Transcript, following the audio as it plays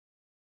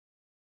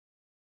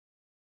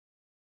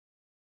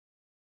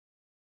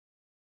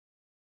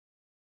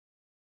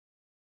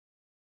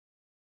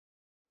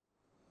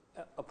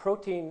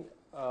protein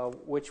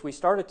which we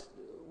started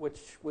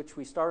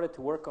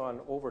to work on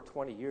over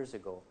 20 years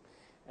ago.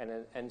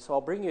 And so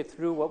I'll bring you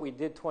through what we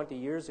did 20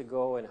 years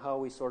ago and how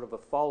we sort of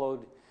have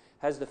followed.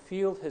 As the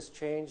field has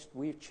changed,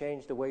 we've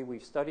changed the way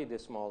we've studied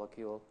this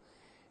molecule,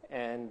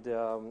 and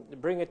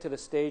bring it to the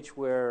stage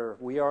where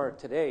we are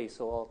today.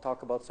 So I'll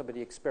talk about some of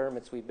the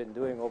experiments we've been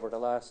doing over the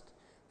last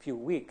few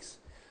weeks.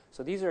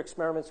 So these are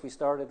experiments we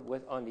started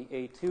with on the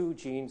A2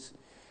 genes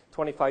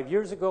 25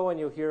 years ago, and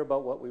you'll hear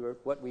about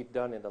what we've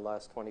done in the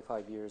last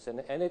 25 years.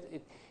 And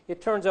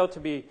it turns out to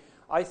be,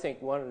 I think,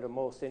 one of the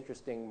most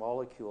interesting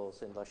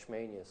molecules in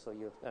Leishmania. So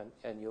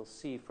you'll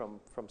see from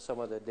some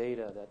of the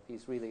data that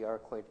these really are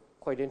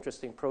quite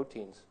interesting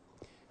proteins.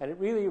 And it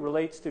really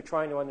relates to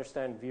trying to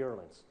understand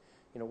virulence.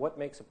 You know, what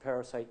makes a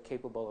parasite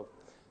capable of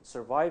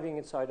surviving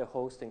inside a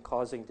host and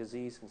causing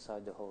disease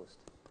inside the host.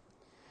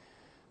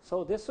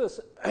 So this was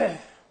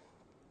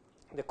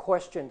the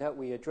question that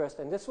we addressed.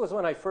 And this was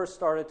when I first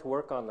started to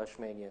work on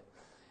Leishmania.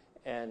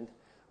 And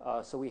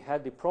so we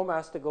had the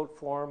promastigote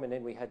form, and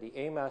then we had the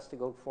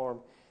amastigote form.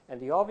 And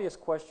the obvious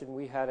question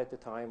we had at the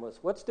time was,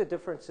 what's the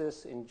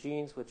differences in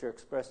genes which are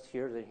expressed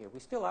here than here? We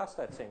still ask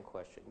that same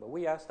question, but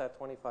we asked that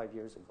 25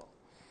 years ago.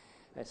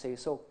 And say,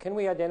 so can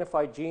we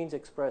identify genes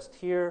expressed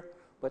here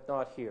but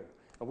not here?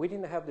 And we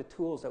didn't have the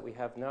tools that we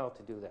have now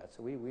to do that.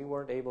 So we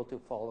weren't able to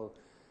follow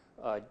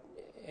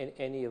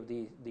any of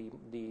the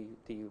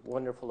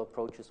wonderful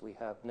approaches we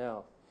have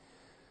now.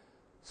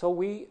 So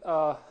we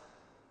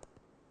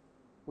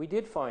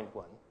did find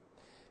one.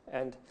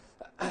 And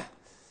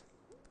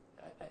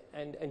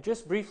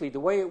just briefly, the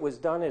way it was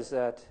done is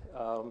that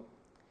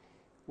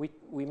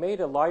we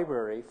made a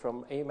library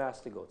from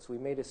amastigotes. We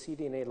made a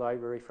cDNA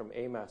library from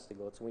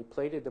amastigotes, and we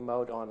plated them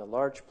out on a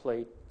large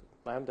plate,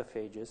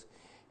 lambda-phages,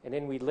 and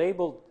then we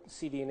labeled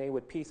cDNA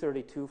with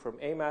P32 from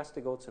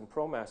amastigotes and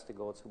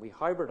promastigotes, and we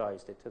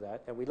hybridized it to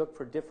that, and we looked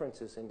for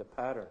differences in the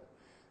pattern.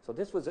 So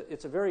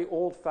it's a very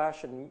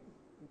old-fashioned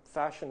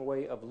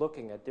way of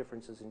looking at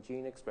differences in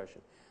gene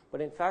expression. But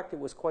in fact, it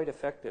was quite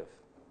effective.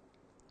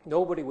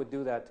 Nobody would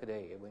do that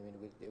today. I mean,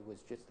 it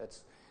was just,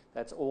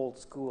 that's old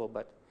school.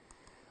 But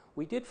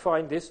we did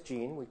find this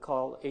gene we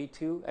call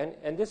A2,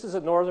 and this is a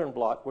northern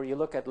blot where you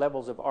look at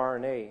levels of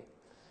RNA.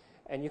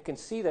 And you can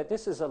see that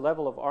this is a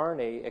level of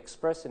RNA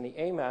expressed in the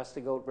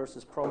amastigote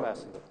versus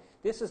promastigote.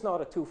 This is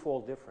not a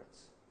twofold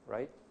difference,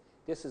 right?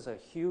 This is a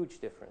huge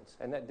difference.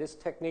 And that this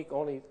technique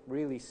only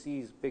really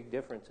sees big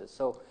differences.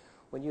 So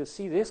when you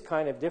see this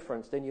kind of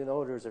difference, then you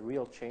know there's a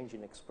real change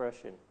in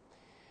expression.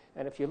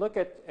 And if you look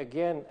at,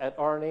 again, at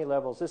RNA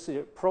levels, this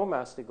is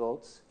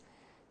promastigotes.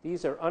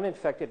 These are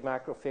uninfected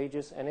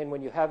macrophages. And then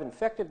when you have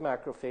infected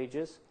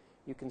macrophages,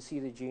 you can see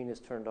the gene is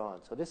turned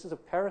on. So this is a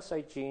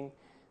parasite gene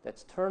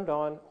that's turned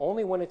on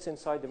only when it's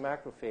inside the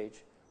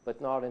macrophage,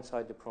 but not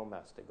inside the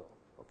promastigote.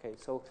 Okay,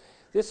 so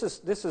this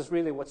is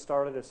really what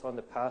started us on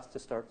the path to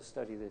start to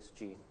study this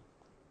gene.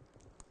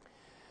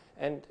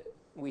 And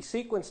we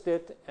sequenced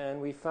it,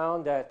 and we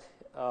found that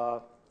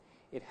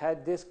it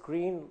had this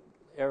green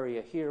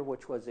area here,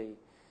 which was a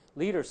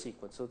leader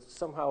sequence. So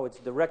somehow it's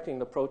directing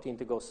the protein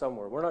to go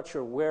somewhere. We're not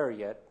sure where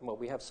yet. Well,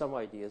 we have some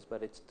ideas,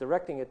 but it's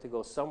directing it to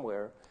go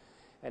somewhere.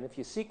 And if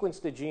you sequence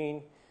the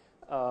gene,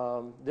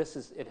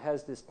 it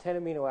has this 10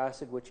 amino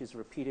acid which is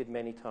repeated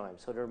many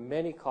times. So there are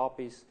many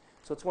copies.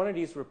 So it's one of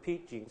these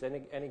repeat genes.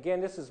 And again,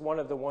 this is one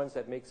of the ones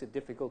that makes it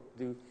difficult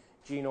to do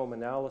genome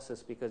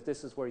analysis, because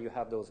this is where you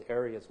have those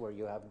areas where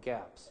you have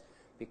gaps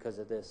because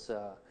of this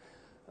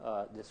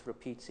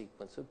repeat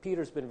sequence. So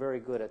Peter's been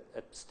very good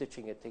at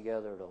stitching it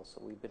together, though.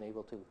 So we've been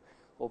able to,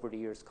 over the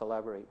years,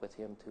 collaborate with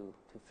him to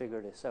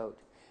figure this out.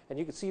 And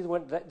you can see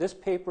this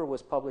paper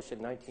was published in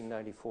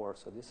 1994.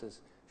 So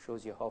this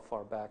shows you how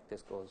far back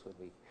this goes when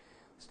we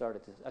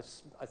started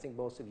this. I think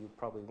most of you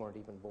probably weren't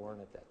even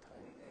born at that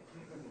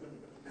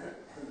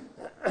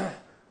time.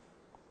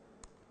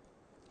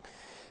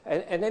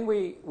 And then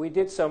we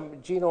did some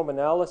genome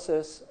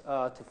analysis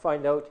to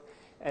find out.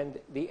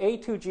 And the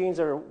A2 genes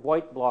are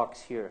white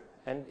blocks here.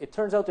 And it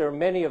turns out there are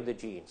many of the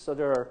genes. So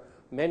there are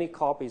many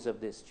copies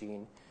of this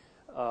gene.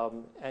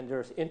 And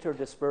they're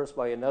interdispersed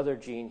by another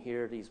gene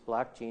here, these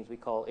black genes we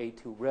call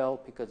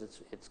A2rel, because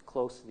it's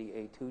close to the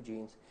A2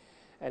 genes.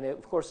 And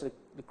of course,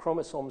 the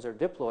chromosomes are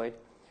diploid.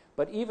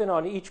 But even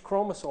on each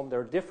chromosome, there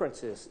are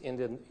differences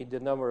in the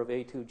number of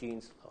A2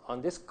 genes.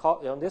 On this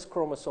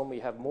chromosome, we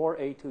have more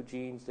A2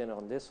 genes than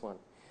on this one.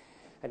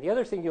 And the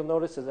other thing you'll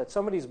notice is that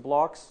some of these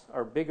blocks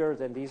are bigger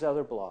than these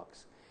other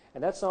blocks.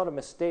 And that's not a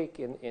mistake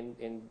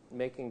in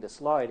making the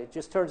slide. It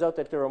just turns out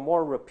that there are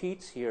more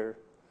repeats here,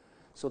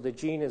 so the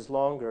gene is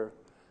longer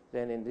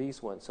than in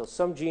these ones. So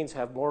some genes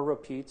have more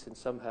repeats and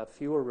some have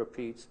fewer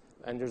repeats,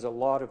 and there's a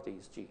lot of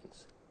these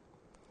genes.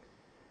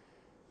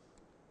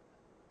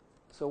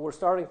 So we're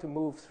starting to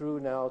move through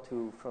now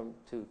to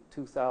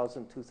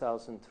 2000,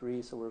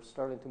 2003. So we're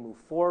starting to move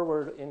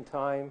forward in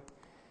time.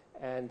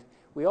 And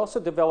we also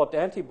developed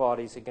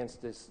antibodies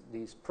against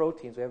these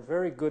proteins. We have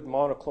very good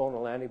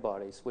monoclonal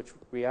antibodies which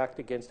react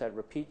against that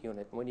repeat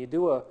unit. When you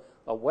do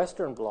a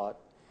Western blot,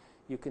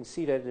 you can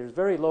see that there's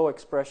very low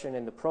expression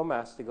in the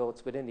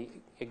promastigotes, but in the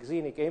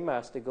exenic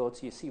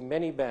amastigotes, you see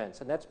many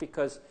bands. And that's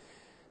because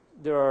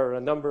there are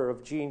a number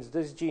of genes.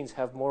 These genes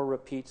have more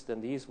repeats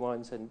than these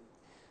ones. And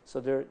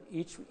so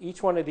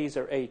each one of these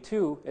are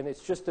A2, and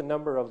it's just the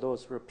number of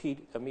those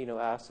repeat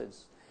amino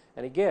acids.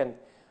 And again,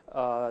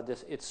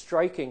 it's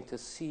striking to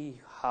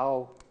see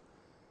how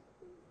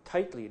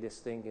tightly this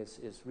thing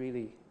is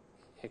really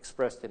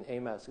expressed in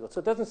amastigotes. So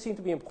it doesn't seem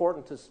to be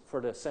important for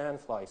the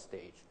sandfly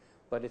stage,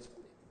 but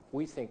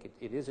we think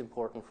it is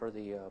important for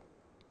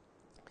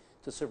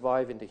to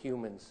survive into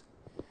humans,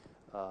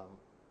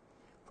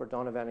 for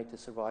Donovani to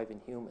survive in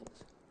humans.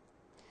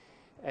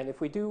 And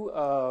if we do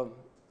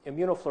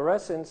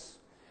immunofluorescence,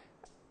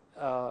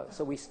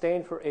 so we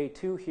stain for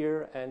A2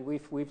 here, and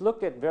we've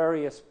looked at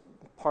various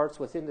parts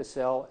within the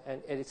cell,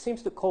 and it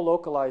seems to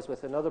co-localize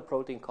with another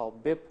protein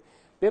called BIP.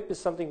 BIP is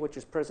something which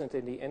is present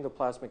in the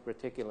endoplasmic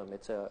reticulum.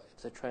 It's a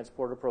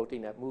transporter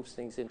protein that moves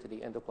things into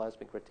the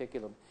endoplasmic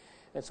reticulum.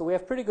 And so we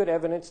have pretty good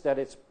evidence that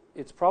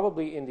it's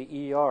probably in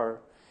the ER,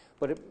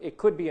 but it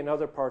could be in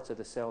other parts of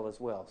the cell as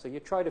well. So you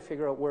try to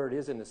figure out where it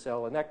is in the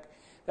cell, and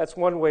that's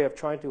one way of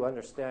trying to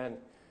understand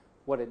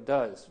what it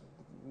does.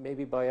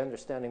 Maybe by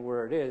understanding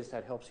where it is,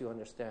 that helps you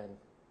understand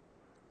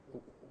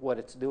what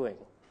it's doing.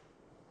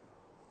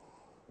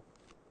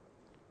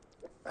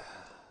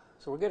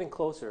 So we're getting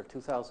closer,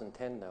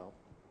 2010 now.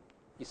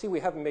 You see,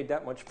 we haven't made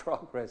that much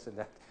progress in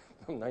that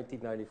from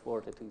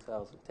 1994 to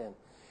 2010.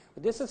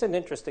 But this is an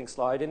interesting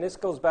slide, and this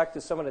goes back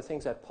to some of the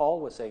things that Paul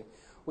was saying.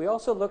 We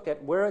also looked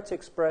at where it's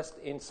expressed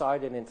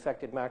inside an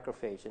infected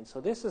macrophage. And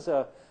so this is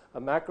a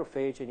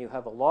macrophage, and you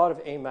have a lot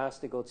of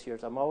amastigotes here.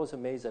 So I'm always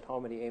amazed at how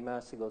many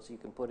amastigotes you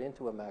can put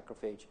into a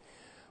macrophage.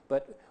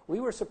 But we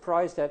were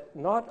surprised that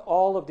not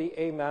all of the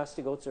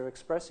amastigotes are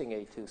expressing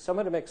A2. Some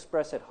of them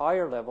express at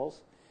higher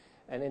levels,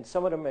 and then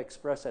some of them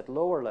express at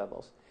lower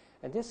levels.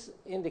 And this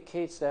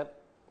indicates that,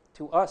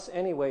 to us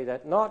anyway,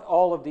 that not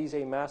all of these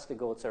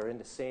amastigotes are in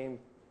the same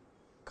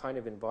kind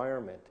of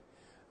environment.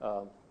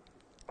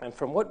 And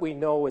from what we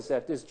know is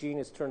that this gene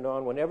is turned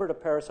on whenever the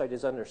parasite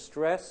is under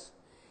stress,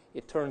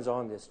 it turns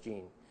on this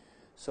gene.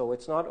 So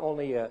it's not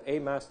only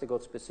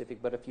amastigote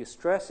specific, but if you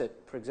stress it,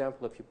 for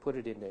example, if you put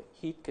it in the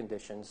heat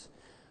conditions,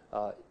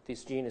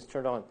 this gene is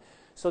turned on.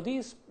 So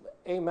these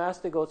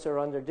amastigotes are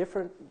under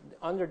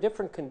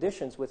different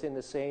conditions within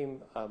the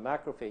same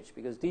macrophage,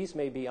 because these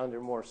may be under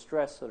more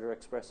stress, so they're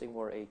expressing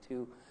more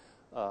A2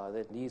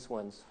 than these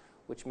ones,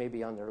 which may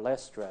be under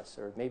less stress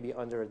or maybe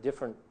under a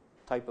different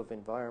type of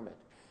environment.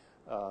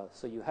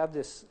 So you have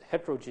this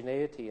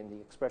heterogeneity in the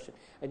expression.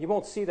 And you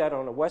won't see that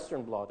on a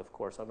Western blot, of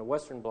course. On a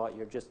Western blot,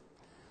 you're just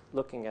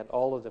looking at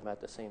all of them at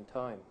the same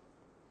time.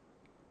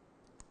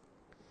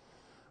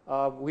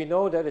 We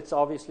know that it's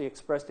obviously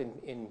expressed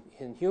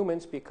in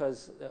humans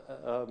because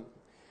a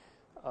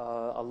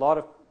lot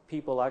of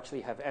people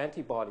actually have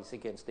antibodies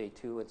against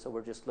A2, and so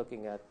we're just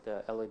looking at,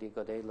 Elodie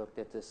Godet looked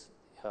at this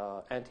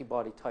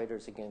antibody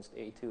titers against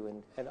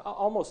A2, and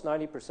almost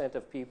 90%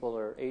 of people,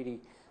 or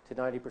 80 to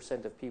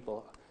 90% of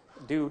people,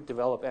 do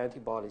develop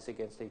antibodies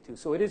against A2.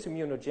 So it is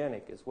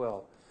immunogenic as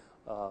well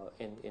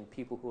in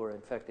people who are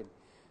infected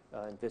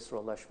in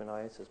visceral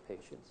leishmaniasis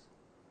patients.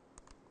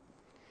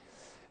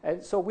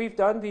 And so we've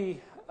done the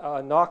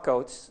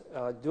knockouts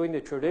doing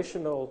the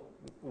traditional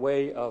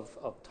way of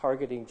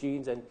targeting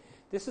genes. And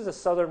this is a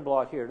southern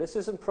blot here. This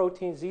isn't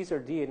proteins. These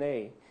are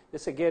DNA.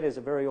 This, again, is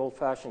a very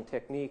old-fashioned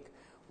technique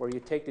where you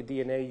take the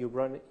DNA,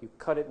 you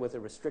cut it with a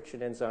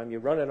restriction enzyme, you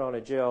run it on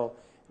a gel,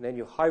 and then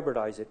you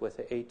hybridize it with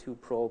an A2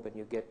 probe, and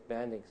you get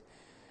bandings.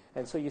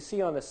 And so you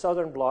see on the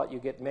southern blot, you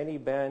get many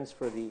bands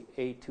for the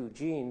A2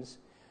 genes,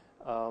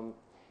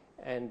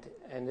 and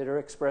that are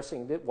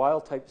expressing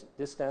wild type.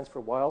 This stands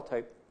for wild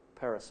type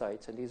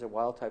parasites, and these are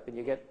wild type, and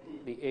you get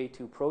the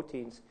A2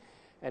 proteins.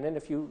 And then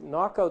if you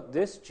knock out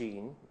this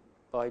gene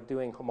by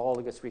doing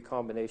homologous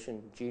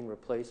recombination gene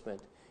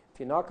replacement, if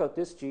you knock out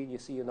this gene, you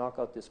see you knock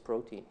out this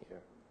protein here.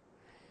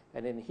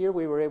 And in here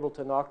we were able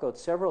to knock out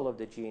several of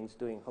the genes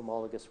doing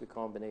homologous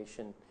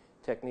recombination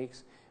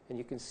techniques, and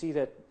you can see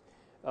that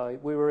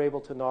we were able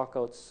to knock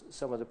out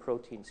some of the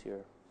proteins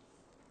here.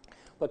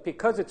 But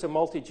because it's a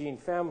multi-gene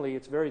family,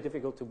 it's very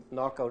difficult to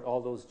knock out all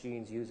those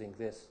genes using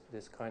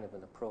this kind of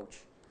an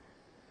approach.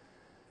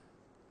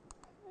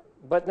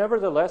 But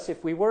nevertheless,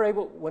 if we were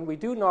able, when we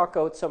do knock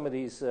out some of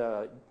these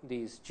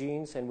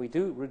genes and we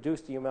do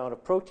reduce the amount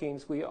of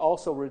proteins, we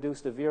also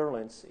reduce the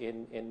virulence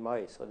in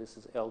mice. So this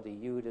is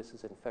LDU, this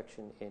is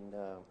infection in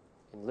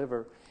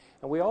liver.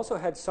 And we also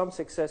had some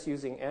success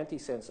using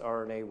antisense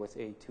RNA with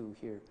A2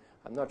 here.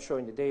 I'm not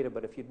showing the data,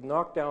 but if you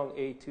knock down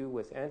A2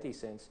 with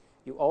antisense,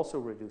 you also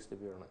reduce the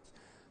virulence.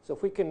 So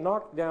if we can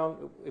knock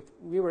down, if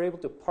we were able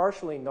to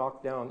partially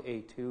knock down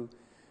A2,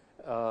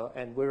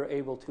 and we're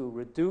able to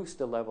reduce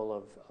the level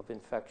of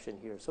infection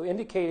here. So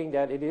indicating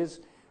that it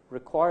is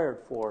required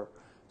for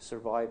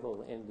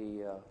survival in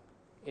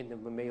the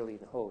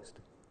mammalian host.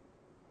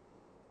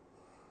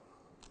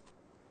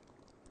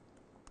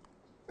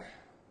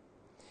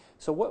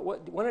 So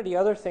one of the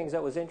other things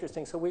that was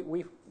interesting, so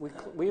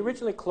we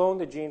originally cloned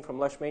the gene from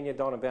Leishmania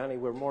donovani. We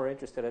were more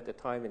interested at the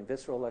time in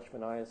visceral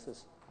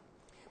leishmaniasis.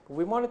 But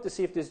we wanted to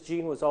see if this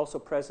gene was also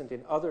present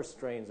in other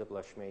strains of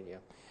Leishmania.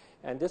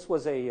 And this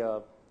was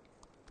a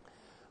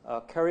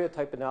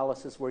karyotype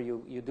analysis where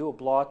you do a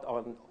blot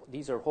on,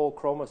 these are whole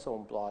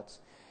chromosome blots,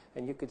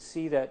 and you could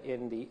see that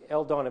in the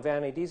L.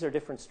 donovani, these are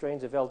different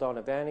strains of L.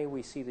 donovani,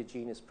 we see the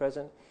gene is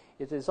present.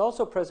 It is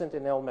also present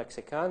in L.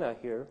 mexicana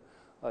here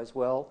as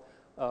well,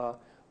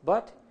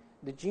 but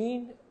the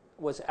gene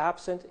was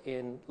absent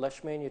in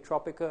Leishmania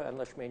tropica and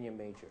Leishmania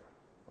major.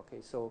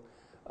 Okay, so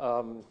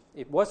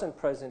it wasn't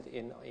present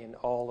in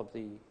all of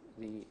the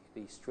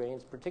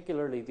strains,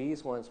 particularly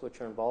these ones which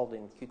are involved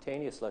in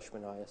cutaneous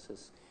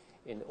leishmaniasis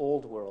in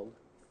Old World.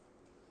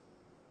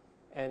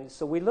 And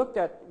so we looked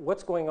at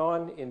what's going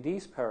on in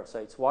these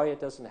parasites, why it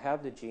doesn't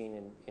have the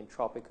gene in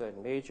tropica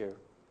and major.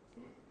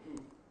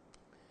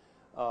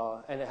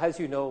 And as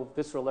you know,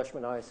 visceral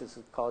leishmaniasis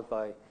is caused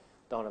by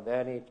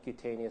donovani,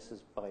 cutaneous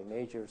is by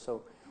major.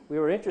 So we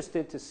were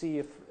interested to see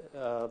if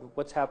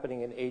what's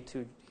happening in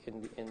A2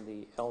 in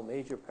the L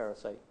major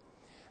parasite.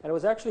 And it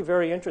was actually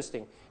very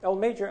interesting. L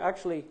major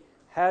actually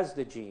has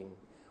the gene,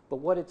 but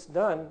what it's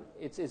done,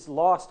 it's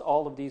lost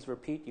all of these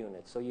repeat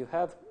units. So you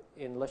have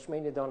in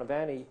Leishmania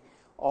donovani,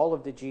 all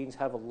of the genes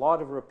have a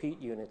lot of repeat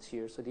units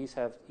here. So these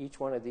have, each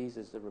one of these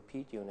is the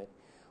repeat unit.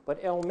 But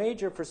L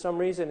major, for some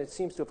reason, it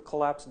seems to have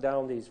collapsed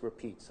down these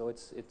repeats. So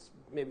it's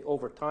maybe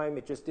over time,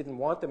 it just didn't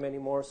want them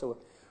anymore. So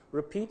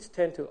repeats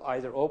tend to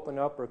either open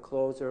up or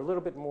close. They're a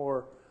little bit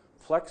more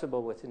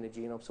flexible within the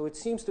genome. So it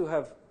seems to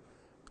have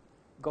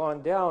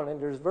gone down, and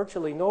there's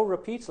virtually no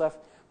repeats left.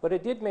 But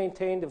it did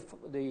maintain,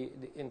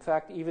 in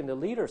fact, even the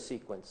leader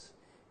sequence.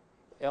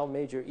 L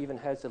major even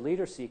has the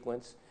leader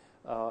sequence,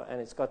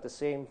 and it's got the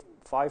same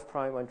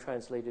 5'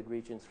 untranslated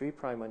region, 3'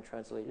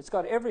 untranslated. It's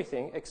got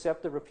everything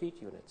except the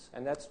repeat units,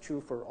 and that's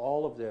true for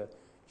all of the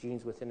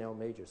genes within L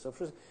major. So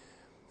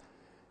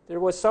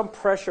there was some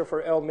pressure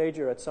for L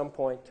major at some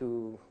point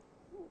to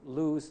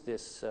lose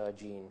this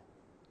gene.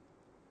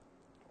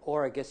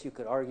 Or I guess you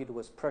could argue there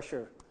was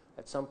pressure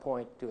at some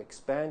point to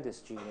expand this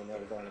gene in L.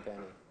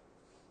 donovani.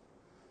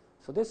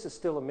 So this is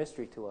still a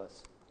mystery to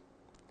us.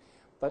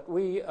 But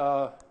we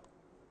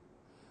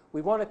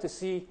wanted to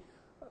see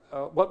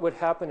what would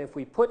happen if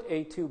we put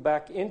A2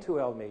 back into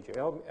L major.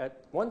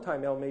 At one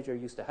time, L major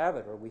used to have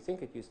it, or we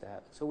think it used to have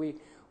it. So we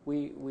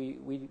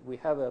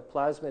have a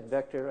plasmid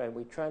vector, and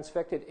we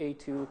transfected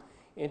A2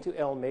 into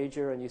L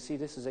major, and you see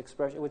this is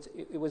expression.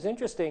 It was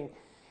interesting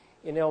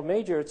in L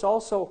major. It's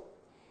also,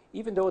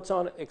 even though it's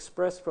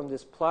expressed from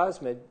this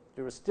plasmid,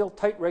 there was still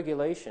tight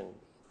regulation.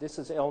 This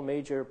is L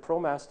major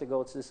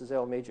promastigotes. This is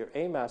L major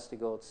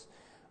amastigotes.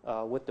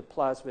 With the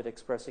plasmid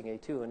expressing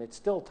A2, and it's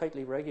still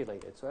tightly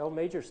regulated. So L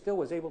major still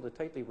was able to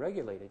tightly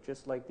regulate it,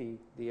 just like the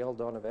L.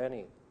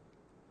 donovani.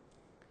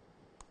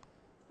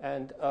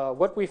 And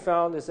what we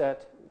found is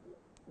that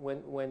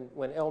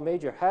when L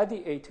major had the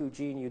A2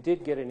 gene, you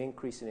did get an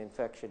increase in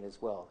infection as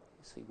well.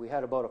 You see, we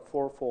had about a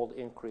 4-fold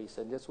increase,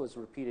 and this was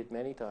repeated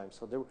many times.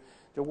 So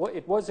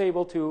it was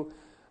able to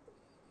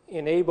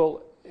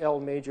enable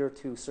L major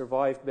to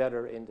survive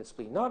better in the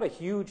spleen. Not a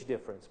huge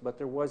difference, but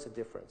there was a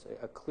difference,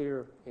 a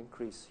clear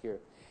increase here.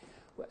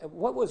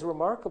 What was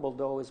remarkable,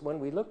 though, is when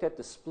we looked at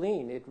the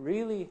spleen, it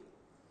really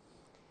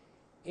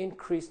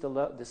increased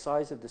the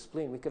size of the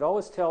spleen. We could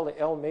always tell the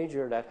L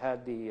major that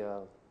had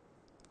the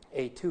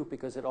A2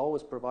 because it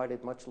always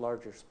provided much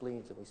larger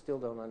spleens, and we still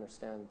don't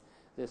understand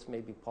this.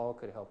 Maybe Paul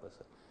could help us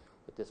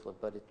with this one,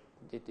 but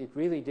it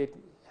really did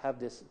have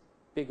this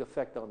big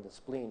effect on the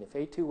spleen. If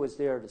A2 was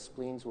there, the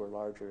spleens were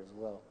larger as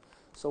well.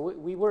 So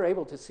we were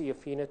able to see a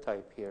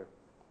phenotype here.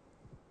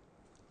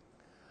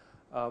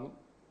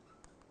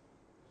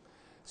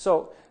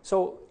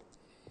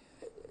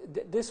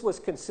 This was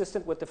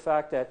consistent with the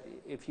fact that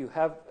if you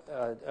have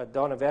a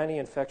donovani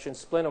infection,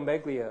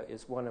 splenomegalia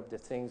is one of the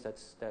things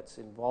that's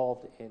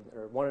involved in,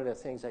 or one of the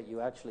things that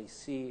you actually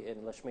see in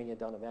Leishmania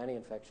donovani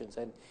infections,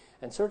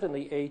 and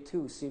certainly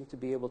A2 seems to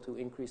be able to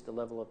increase the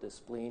level of the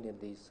spleen in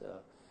these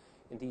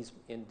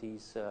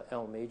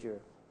L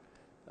major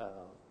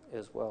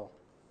as well.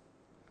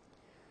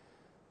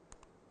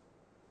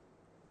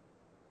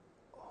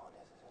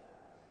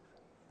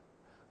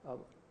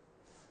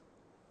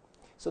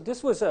 So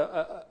this was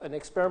an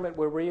experiment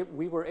where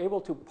we were able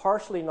to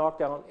partially knock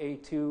down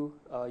A2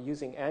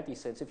 using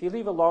antisense. If you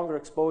leave a longer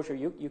exposure,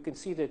 you can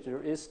see that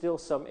there is still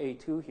some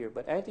A2 here,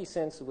 but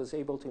antisense was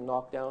able to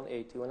knock down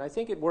A2. And I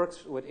think it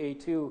works with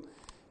A2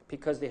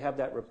 because they have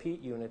that repeat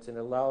units and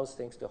allows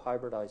things to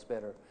hybridize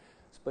better.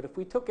 But if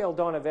we took L.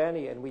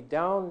 donovani and we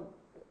down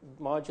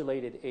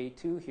modulated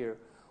A2 here,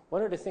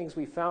 one of the things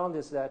we found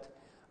is that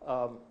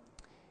L.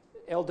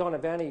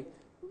 donovani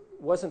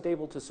wasn't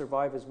able to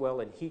survive as well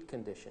in heat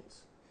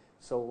conditions.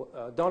 So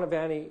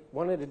donovani,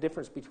 one of the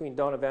difference between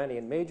donovani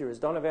and major is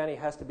donovani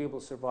has to be able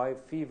to survive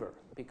fever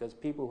because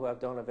people who have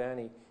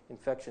donovani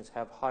infections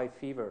have high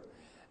fever.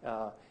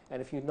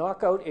 And if you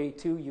knock out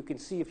A2, you can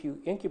see if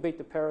you incubate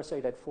the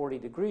parasite at 40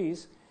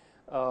 degrees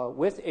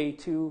with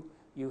A2,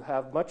 you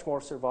have much more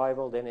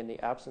survival than in the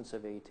absence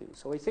of A2.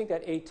 So we think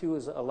that A2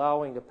 is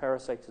allowing the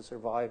parasite to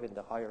survive in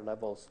the higher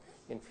levels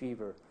in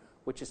fever,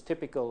 which is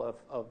typical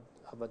of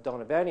a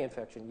Donovani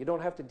infection. You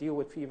don't have to deal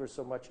with fever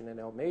so much in an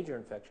L major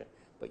infection,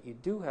 but you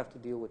do have to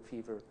deal with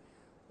fever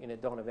in a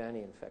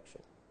Donovani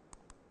infection.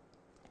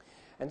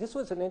 And this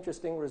was an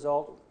interesting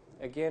result,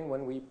 again,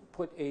 when we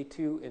put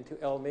A2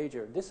 into L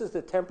major. This is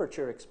the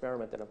temperature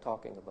experiment that I'm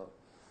talking about.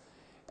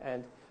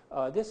 And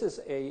this is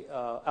a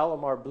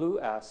Alamar blue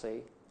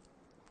assay.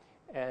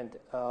 And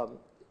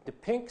the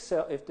pink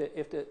cell,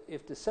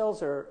 if the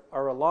cells are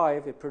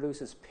alive, it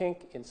produces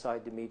pink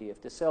inside the media.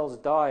 If the cells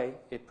die,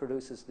 it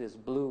produces this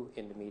blue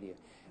in the media.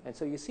 And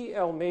so you see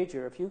L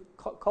major. If you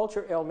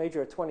culture L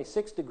major at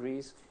 26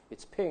 degrees,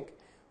 it's pink.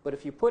 But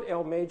if you put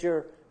L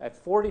major at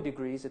 40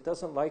 degrees, it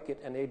doesn't like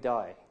it and they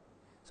die.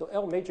 So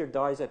L major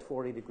dies at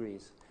 40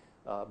 degrees,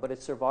 but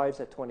it survives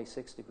at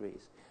 26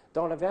 degrees.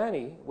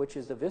 Donovani, which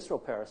is the visceral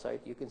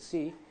parasite, you can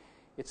see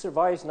it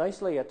survives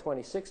nicely at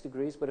 26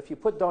 degrees, but if you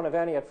put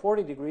Donovani at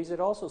 40 degrees, it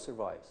also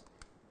survives,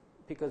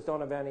 because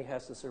Donovani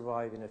has to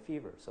survive in a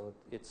fever, so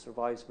it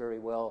survives very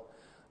well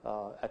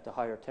at the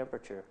higher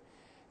temperature.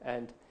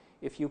 And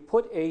if you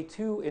put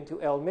A2 into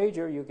L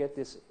major, you get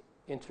this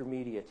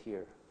intermediate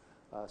here.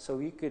 So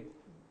you could,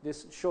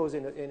 this shows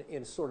in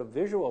a sort of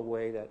visual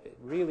way that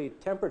really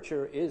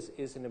temperature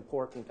is an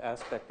important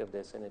aspect of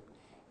this, and it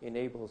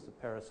enables the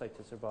parasite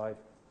to survive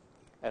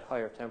at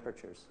higher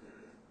temperatures.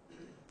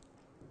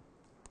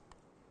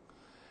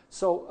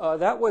 So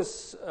that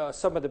was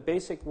some of the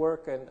basic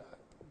work,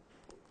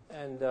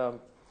 and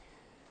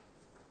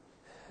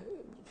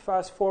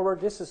fast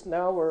forward, this is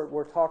now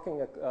we're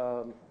talking,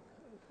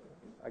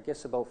 I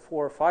guess about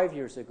 4 or 5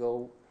 years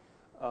ago.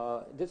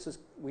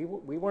 We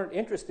weren't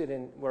interested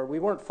in, where we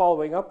weren't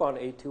following up on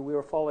A2, we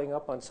were following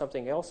up on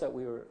something else that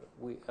we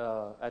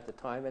at the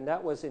time, and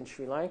that was in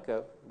Sri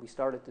Lanka. We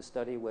started to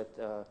study with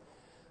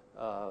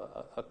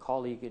a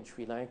colleague in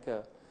Sri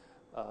Lanka,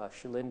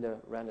 Shalinda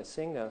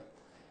Ranasinghe,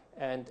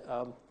 and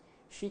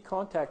she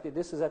contacted,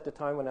 this is at the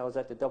time when I was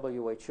at the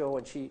WHO,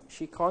 and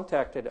she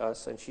contacted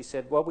us and she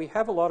said, well, we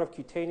have a lot of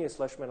cutaneous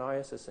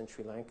leishmaniasis in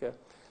Sri Lanka,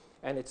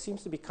 and it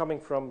seems to be coming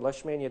from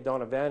Leishmania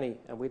donovani,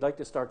 and we'd like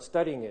to start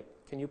studying it.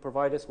 Can you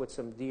provide us with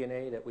some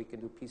DNA that we can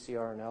do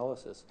PCR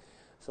analysis?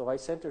 So I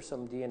sent her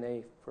some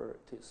DNA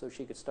so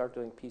she could start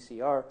doing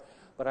PCR.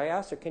 But I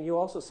asked her, can you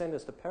also send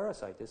us the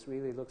parasite? This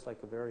really looks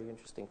like a very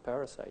interesting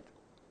parasite.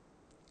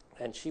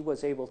 And she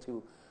was able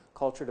to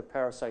culture the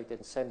parasite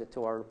and send it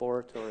to our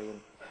laboratory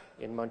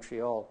in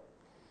Montreal.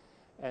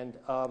 And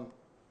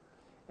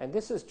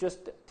this is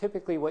just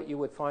typically what you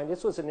would find.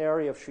 This was an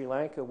area of Sri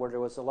Lanka where there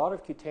was a lot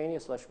of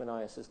cutaneous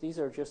leishmaniasis. These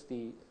are just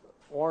the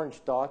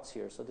orange dots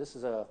here. So this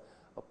is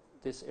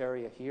this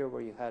area here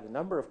where you had a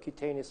number of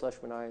cutaneous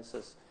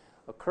leishmaniasis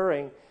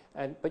occurring,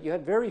 but you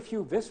had very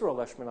few visceral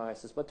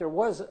leishmaniasis. But there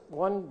was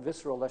one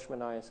visceral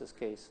leishmaniasis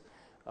case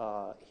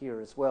here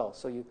as well.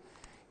 So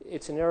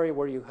it's an area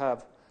where you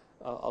have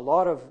a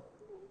lot of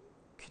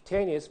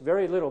cutaneous,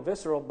 very little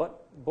visceral,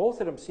 but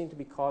both of them seem to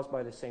be caused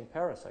by the same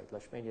parasite,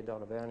 Leishmania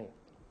donovani.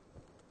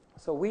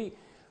 So we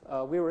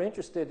were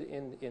interested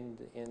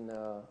in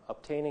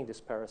obtaining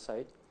this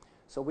parasite.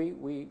 So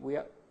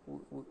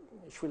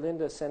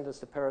Shalinda sent us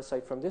the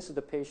parasite from. This is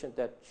the patient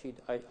that she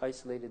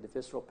isolated the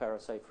visceral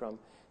parasite from.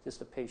 This is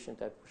the patient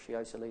that she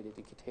isolated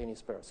the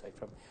cutaneous parasite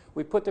from.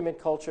 We put them in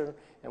culture,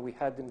 and we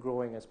had them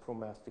growing as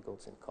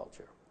promastigotes in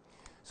culture.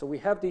 So we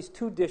have these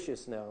two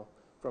dishes now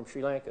from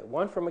Sri Lanka,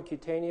 one from a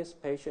cutaneous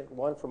patient,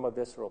 one from a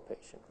visceral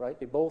patient, right?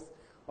 They both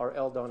are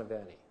L.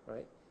 donovani,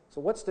 right? So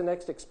what's the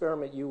next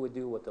experiment you would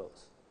do with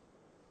those?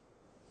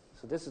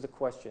 So this is the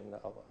question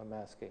that I'm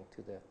asking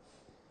to the... You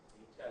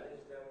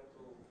challenge them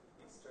to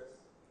heat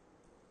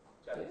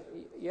stress?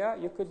 Yeah,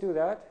 you could do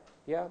that.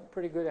 Yeah,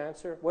 pretty good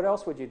answer. What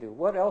else would you do?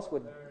 What else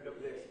would...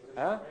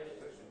 Huh?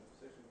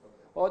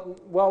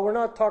 Well, we're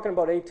not talking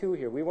about A2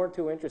 here. We weren't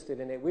too interested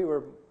in it. We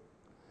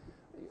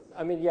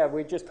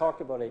just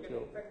talked about A2.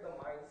 Infect the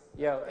mice.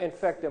 Yeah,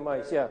 infect the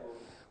mice, yeah.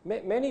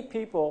 Many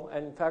people,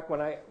 and in fact,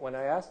 when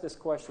I ask this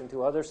question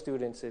to other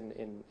students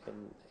in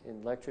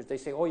lectures, they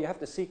say, oh, you have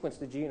to sequence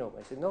the genome.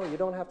 I said, no, you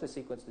don't have to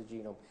sequence the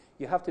genome.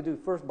 You have to do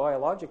first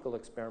biological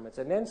experiments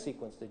and then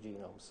sequence the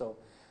genome.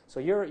 So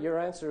your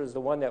answer is the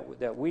one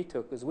that we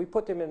took, because we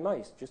put them in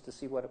mice just to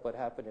see what would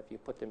happen if you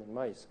put them in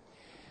mice.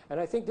 And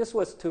I think this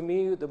was, to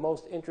me, the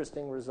most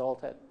interesting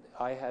result that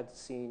I had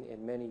seen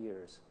in many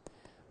years.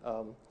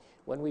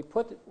 When we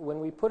put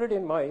it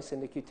in mice, in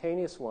the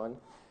cutaneous one,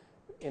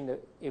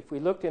 if we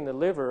looked in the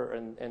liver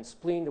and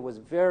spleen, there was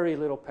very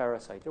little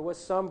parasite. There was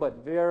some,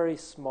 but very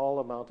small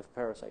amount of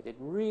parasite. It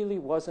really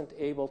wasn't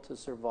able to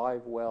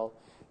survive well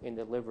in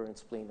the liver and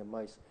spleen of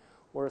mice.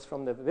 Whereas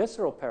from the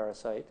visceral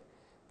parasite,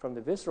 from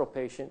the visceral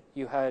patient,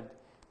 you had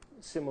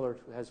similar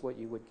as what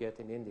you would get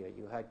in India.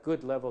 You had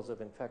good levels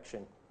of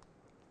infection,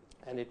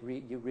 and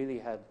you really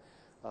had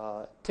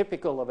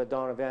typical of a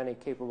donovani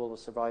capable of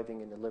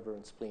surviving in the liver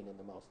and spleen in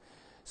the mouse.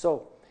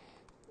 So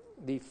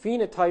the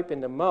phenotype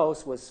in the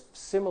mouse was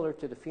similar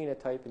to the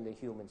phenotype in the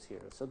humans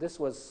here. So this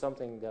was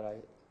something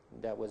that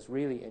that was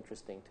really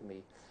interesting to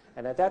me.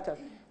 And at that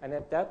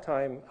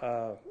time,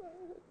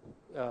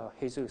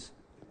 Jesus.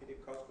 Did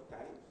it cause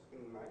cutaneous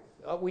in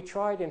mice? We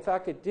tried. In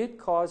fact, it did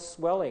cause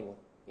swelling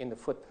in the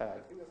foot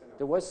pad.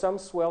 There was some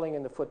swelling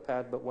in the foot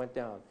pad, but went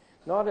down.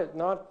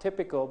 Not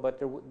typical, but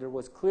there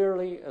was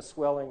clearly a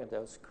swelling that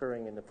was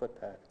occurring in the foot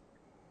pad.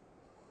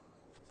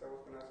 So I was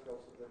going to ask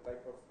also the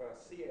type of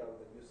CL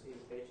that you see in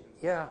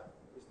patients. Yeah.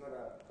 It's not an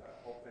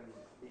open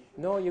lesion.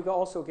 No, you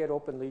also get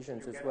open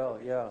lesions as well.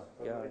 Yeah,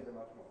 so yeah, in the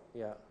mouse model.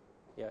 yeah,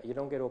 yeah. You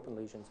don't get open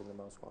lesions in the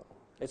mouse model.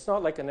 It's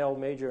not like an L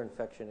major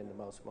infection in the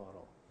mouse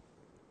model.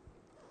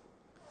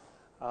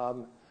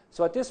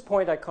 So at this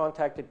point, I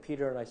contacted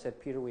Peter and I said,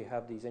 Peter, we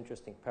have these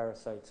interesting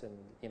parasites, and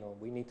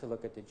we need to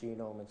look at the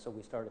genome. And so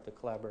we started to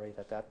collaborate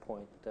at that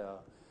point.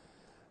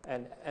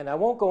 And I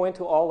won't go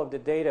into all of the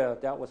data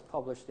that was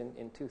published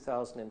in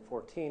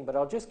 2014, but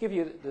I'll just give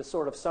you the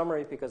sort of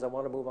summary because I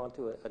want to move on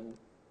to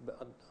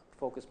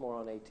focus more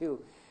on A2.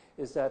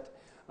 Is that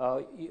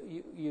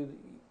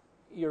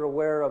you're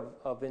aware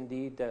of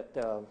indeed that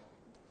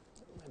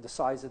the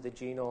size of the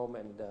genome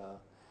and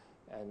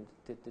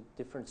the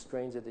different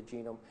strains of the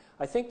genome.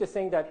 I think the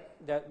thing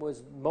that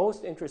was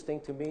most interesting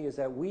to me is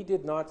that we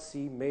did not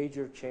see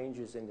major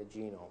changes in the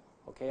genome.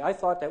 Okay, I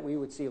thought that we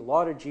would see a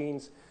lot of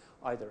genes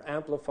either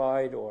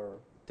amplified or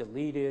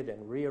deleted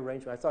and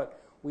rearranged. I thought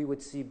we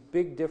would see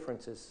big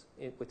differences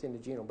within the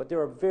genome, but there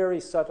are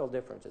very subtle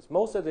differences.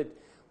 Most of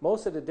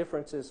the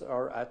differences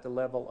are at the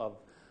level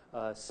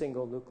of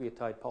single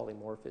nucleotide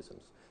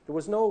polymorphisms. There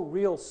was no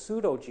real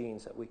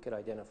pseudogenes that we could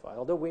identify,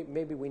 although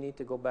maybe we need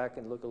to go back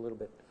and look a little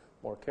bit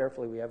more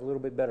carefully. We have a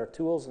little bit better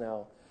tools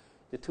now.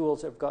 The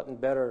tools have gotten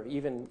better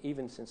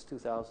even since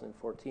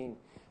 2014,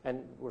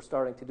 and we're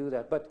starting to do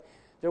that. But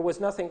there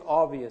was nothing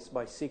obvious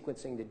by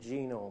sequencing the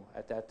genome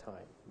at that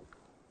time.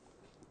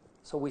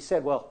 So we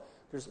said, well,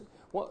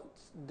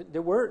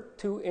 there were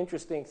two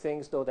interesting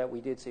things, though, that we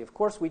did see. Of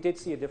course, we did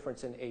see a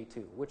difference in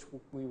A2, which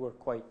we were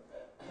quite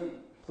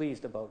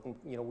pleased about. And,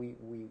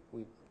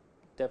 we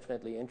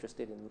definitely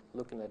interested in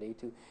looking at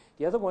A2.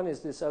 The other one is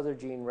this other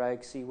gene,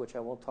 RAG-C, which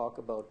I won't talk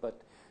about,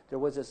 but there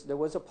was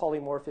a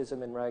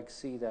polymorphism in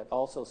RAG-C that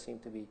also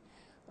seemed to be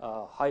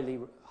highly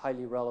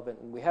relevant.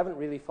 And we haven't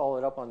really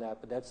followed up on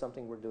that, but that's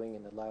something we're doing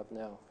in the lab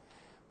now.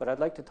 But I'd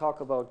like to talk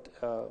about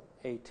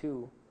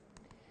A2.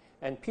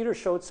 And Peter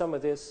showed some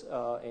of this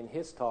in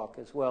his talk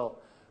as well.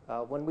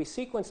 When we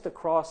sequenced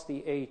across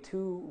the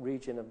A2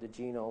 region of the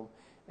genome,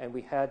 and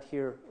we had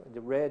here,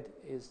 the red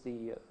is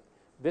the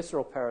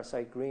visceral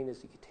parasite, green is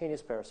the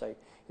cutaneous parasite.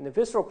 In the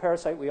visceral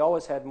parasite, we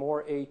always had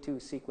more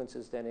A2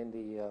 sequences than in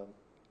the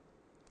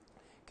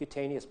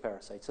cutaneous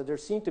parasite. So there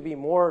seemed to be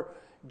more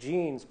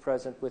genes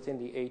present within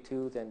the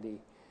A2 than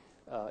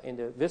in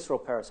the visceral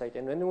parasite.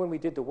 And then when we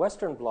did the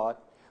Western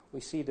blot,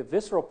 we see the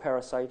visceral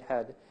parasite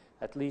had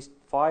at least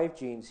 5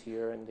 genes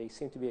here, and they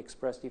seem to be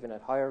expressed even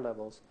at higher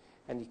levels.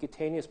 And the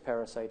cutaneous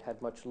parasite had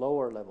much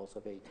lower levels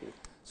of A2.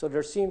 So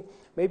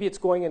maybe it's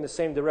going in the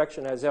same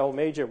direction as L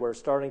major. We're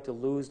starting to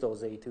lose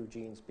those A2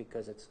 genes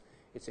because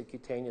it's a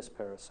cutaneous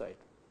parasite.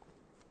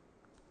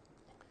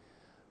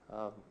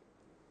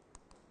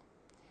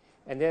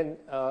 And then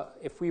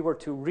if we were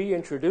to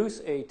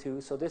reintroduce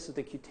A2, so this is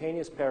the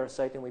cutaneous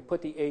parasite, and we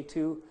put the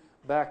A2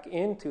 back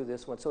into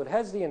this one. So it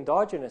has the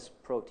endogenous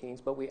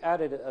proteins, but we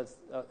added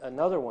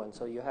another one.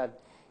 So you had,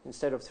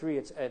 instead of 3,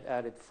 it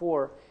added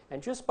 4.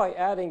 And just by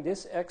adding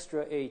this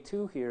extra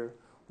A2 here,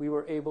 we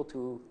were able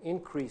to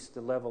increase the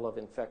level of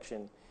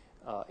infection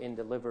in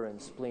the liver and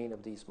spleen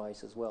of these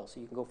mice as well. So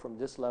you can go from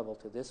this level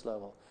to this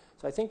level.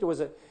 So I think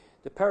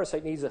the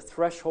parasite needs a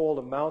threshold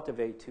amount of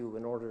A2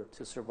 in order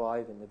to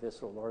survive in the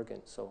visceral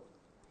organs.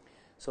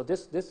 So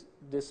this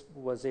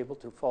was able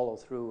to follow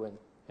through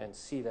and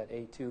see that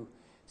A2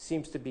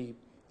 seems to be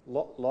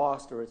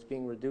lost, or it's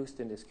being reduced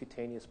in this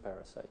cutaneous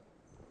parasite.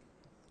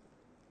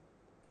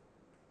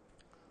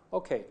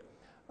 Okay.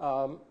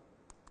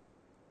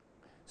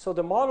 So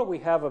the model we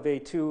have of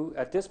A2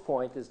 at this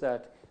point is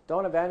that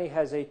Donovani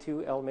has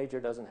A2, L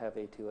major doesn't have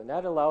A2, and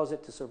that allows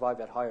it to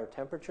survive at higher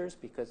temperatures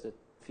because the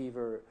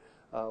fever.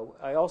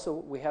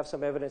 We have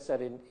some evidence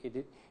that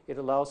it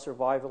allows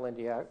survival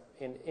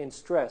in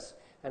stress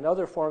and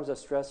other forms of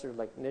stressors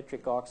like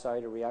nitric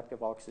oxide or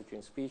reactive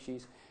oxygen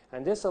species,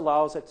 and this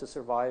allows it to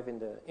survive in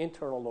the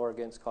internal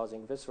organs,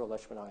 causing visceral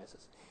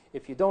leishmaniasis.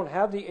 If you don't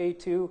have the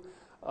A2,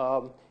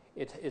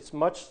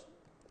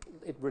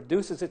 it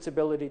reduces its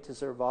ability to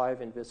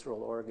survive in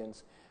visceral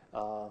organs,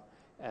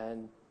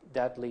 and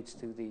that leads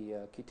to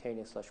the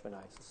cutaneous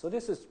leishmaniasis. So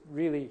this is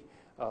really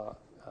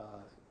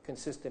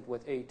consistent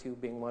with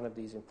A2 being one of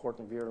these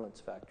important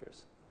virulence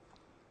factors.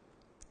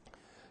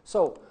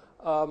 So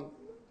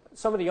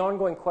some of the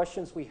ongoing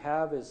questions we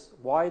have is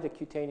why the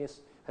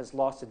cutaneous has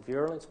lost its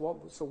virulence.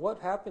 So what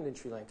happened in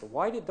Sri Lanka?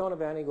 Why did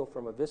Donovani go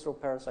from a visceral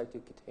parasite to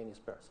a cutaneous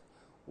parasite?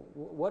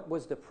 What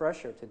was the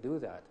pressure to do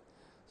that?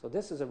 So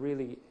this is a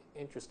really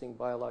interesting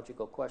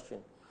biological question.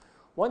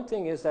 One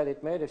thing is that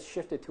it may have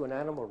shifted to an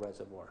animal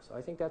reservoir. So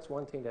I think that's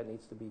one thing that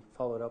needs to be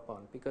followed up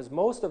on, because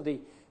most of the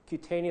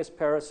cutaneous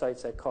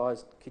parasites that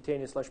cause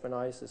cutaneous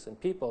leishmaniasis in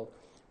people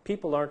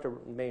aren't the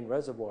main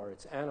reservoir,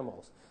 it's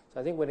animals. So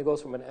I think when it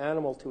goes from an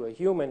animal to a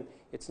human,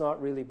 it's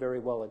not really very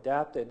well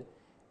adapted,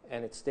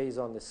 and it stays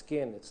on the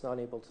skin. It's not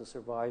able to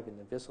survive in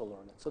the visceral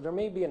organ. So there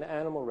may be an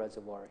animal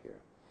reservoir here.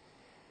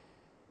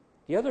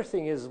 The other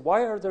thing is,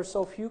 why are there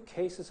so few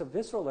cases of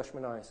visceral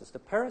leishmaniasis? The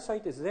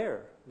parasite is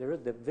there.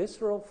 The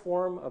visceral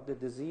form of the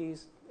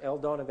disease, L.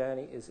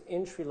 donovani, is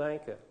in Sri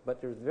Lanka,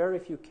 but there's very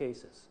few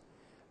cases.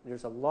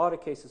 There's a lot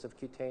of cases of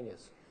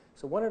cutaneous.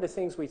 So one of the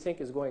things we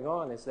think is going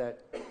on is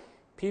that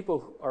people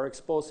who are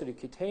exposed to the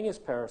cutaneous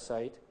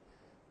parasite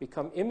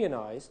become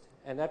immunized,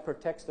 and that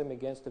protects them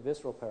against the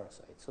visceral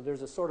parasite. So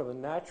there's a sort of a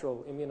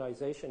natural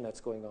immunization that's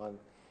going on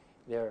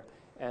there.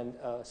 And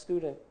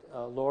student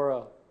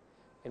Laura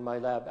in my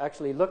lab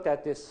actually looked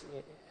at this,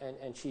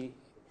 and she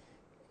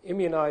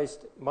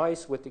immunized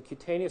mice with the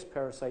cutaneous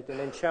parasite and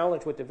then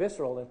challenged with the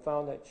visceral and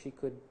found that she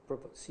could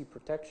see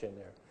protection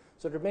there.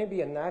 So there may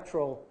be a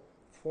natural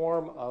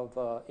form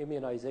of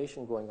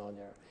immunization going on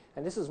there.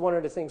 And this is one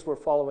of the things we're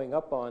following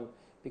up on,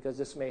 because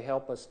this may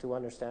help us to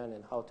understand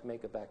and how to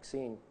make a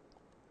vaccine.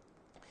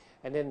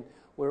 And then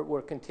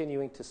we're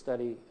continuing to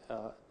study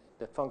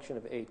the function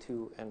of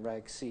A2 and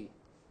RAG-C.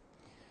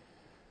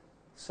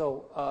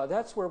 So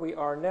that's where we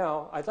are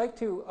now. I'd like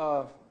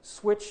to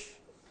switch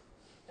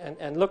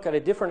and look at a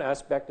different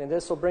aspect, and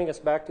this will bring us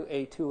back to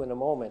A2 in a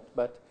moment.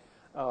 But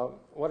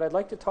what I'd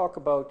like to talk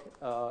about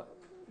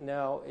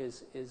now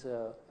is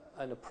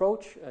an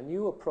approach, a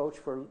new approach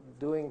for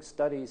doing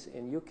studies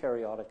in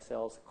eukaryotic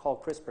cells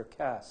called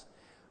CRISPR-Cas.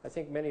 I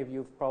think many of you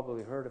have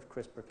probably heard of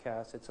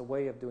CRISPR-Cas. It's a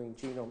way of doing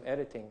genome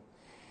editing.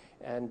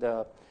 And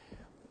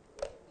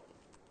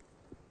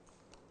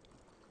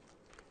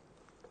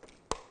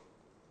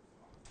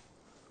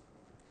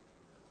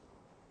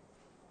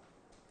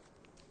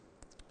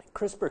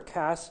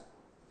CRISPR-Cas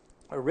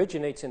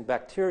originates in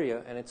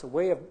bacteria, and it's a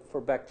way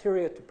for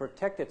bacteria to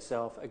protect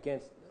itself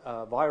against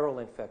viral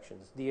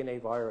infections,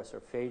 DNA virus or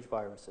phage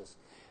viruses.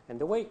 And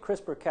the way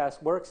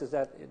CRISPR-Cas works is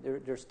that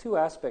there's two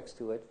aspects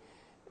to it.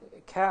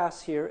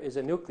 Cas here is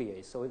a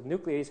nuclease. So it's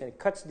nuclease, and it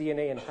cuts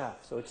DNA in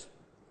half. So it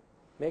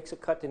makes a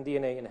cut in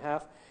DNA in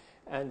half,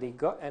 and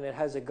it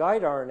has a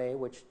guide RNA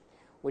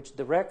which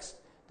directs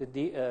the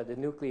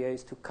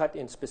nuclease to cut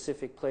in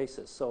specific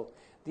places. So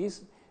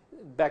these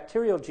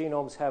bacterial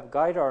genomes have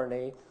guide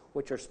RNA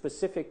which are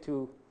specific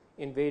to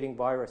invading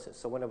viruses.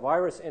 So when a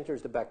virus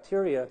enters the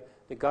bacteria,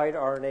 the guide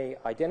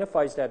RNA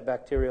identifies that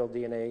bacterial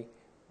DNA,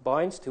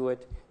 binds to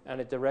it,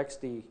 and it directs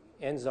the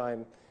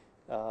enzyme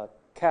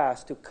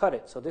Cas to cut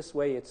it. So this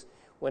way, it's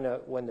when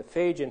the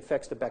phage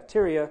infects the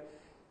bacteria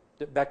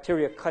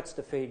cuts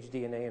the phage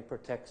DNA and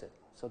protects it.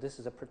 So this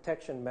is a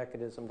protection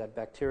mechanism that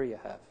bacteria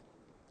have.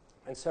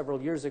 And several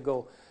years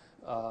ago,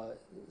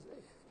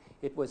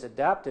 it was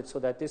adapted so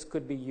that this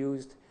could be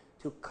used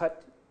to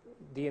cut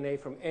DNA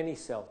from any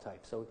cell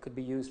type. So it could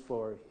be used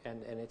for,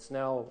 and it's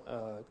now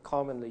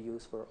commonly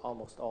used for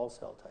almost all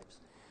cell types.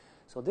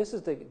 So this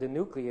is the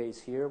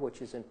nuclease here,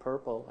 which is in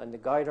purple, and the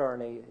guide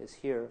RNA is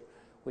here,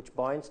 which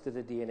binds to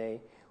the DNA.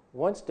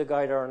 Once the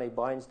guide RNA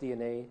binds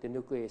DNA, the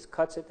nuclease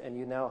cuts it, and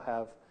you now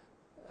have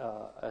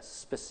a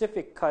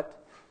specific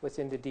cut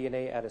within the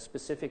DNA at a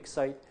specific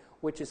site,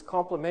 which is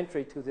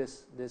complementary to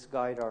this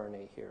guide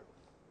RNA here.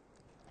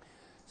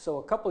 So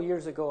a couple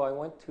years ago, I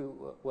went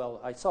to,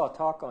 I saw a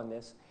talk on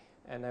this,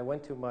 and I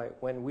went to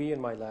Wen Wei in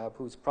my lab,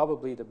 who's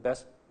probably the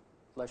best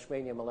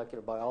Leishmania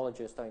molecular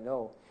biologist I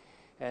know.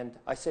 And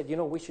I said,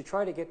 we should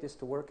try to get this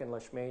to work in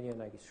Leishmania,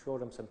 and I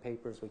showed him some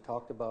papers. We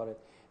talked about it.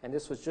 And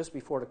this was just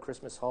before the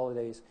Christmas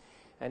holidays.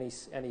 And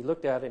he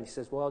looked at it, and he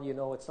says, well,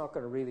 it's not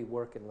going to really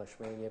work in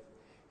Leishmania.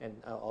 And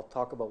I'll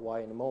talk about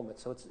why in a moment.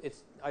 So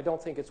I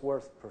don't think it's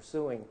worth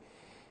pursuing. And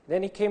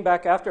then he came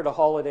back after the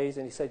holidays,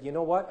 and he said, you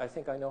know what? I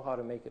think I know how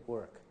to make it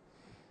work.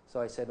 So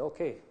I said,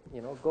 okay,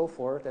 go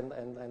for it,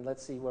 and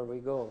let's see where we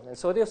go. And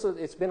so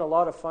it's been a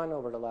lot of fun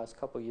over the last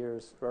couple of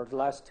years, or the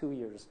last 2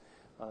 years,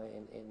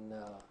 in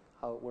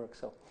how it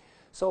works.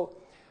 So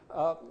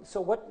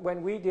what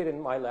Wen Wei did in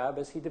my lab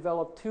is he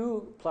developed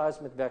two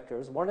plasmid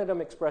vectors. One of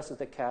them expresses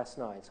the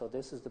Cas9. So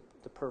this is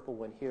the purple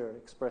one here,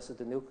 expresses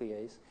the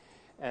nuclease.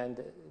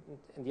 And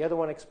the other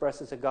one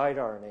expresses a guide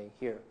RNA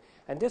here.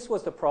 And this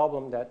was the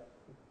problem that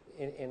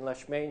in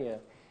Leishmania,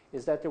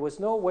 is that there was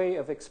no way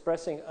of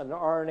expressing an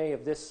RNA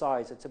of this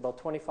size. It's about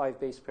 25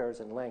 base pairs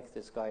in length,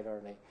 this guide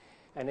RNA.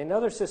 And in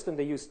other systems,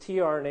 they use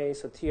tRNA,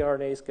 so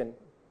tRNAs can,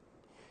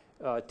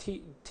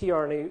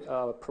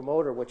 tRNA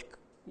promoter, which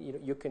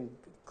you can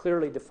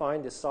clearly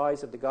define the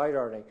size of the guide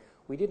RNA.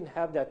 We didn't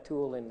have that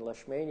tool in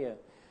Leishmania.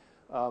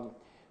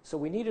 So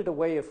we needed a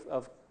way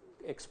of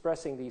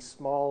expressing these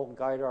small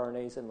guide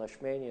RNAs in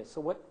Leishmania. So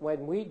what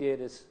Wen Wei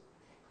did is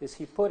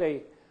he put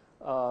a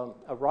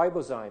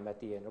ribozyme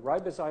at the end. A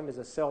ribozyme is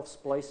a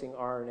self-splicing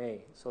RNA.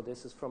 So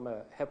this is from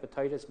a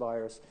hepatitis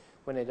virus.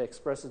 When it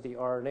expresses the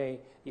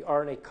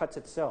RNA cuts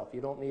itself.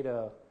 You don't need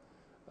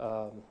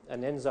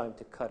an enzyme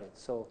to cut it.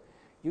 So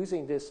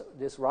using this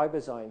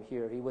ribozyme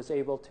here, he was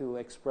able to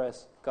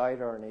express guide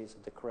RNAs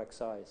of the correct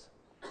size.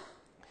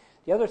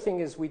 The other thing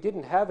is we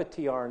didn't have a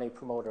tRNA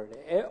promoter.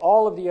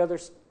 All of the other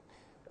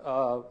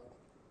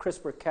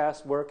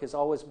CRISPR-Cas work has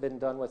always been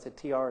done with a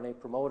tRNA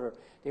promoter.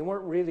 They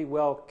weren't really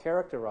well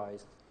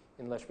characterized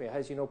in Leishmania.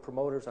 As you know,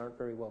 promoters aren't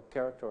very well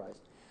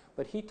characterized.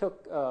 But he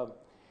took a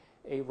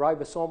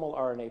ribosomal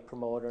RNA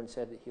promoter and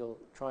said that he'll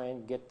try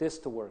and get this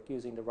to work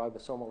using the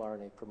ribosomal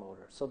RNA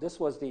promoter. So this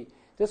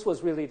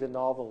was really the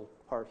novel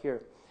part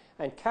here.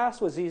 And Cas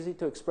was easy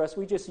to express.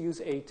 We just use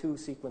A2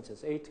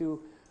 sequences. A2,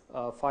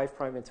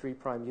 5' and 3'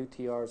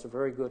 UTRs are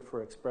very good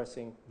for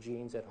expressing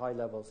genes at high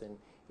levels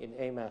in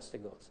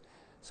amastigos.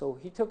 So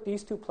he took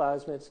these two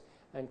plasmids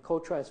and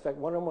co-transfected.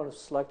 One of them was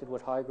selected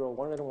with high-grow,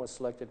 one of them was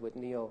selected with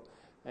neo,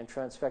 and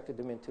transfected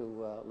them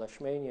into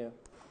Leishmania.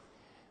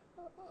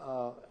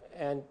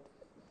 And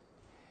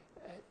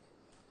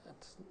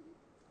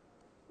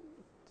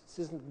this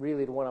isn't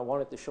really the one I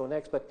wanted to show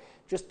next, but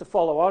just to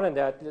follow on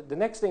that, the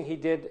next thing he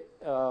did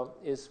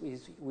is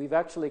we've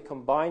actually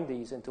combined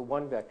these into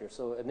one vector.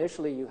 So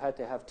initially you had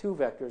to have two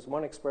vectors,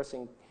 one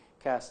expressing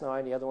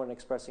Cas9, the other one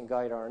expressing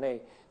guide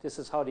RNA. This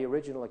is how the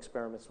original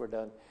experiments were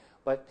done.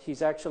 But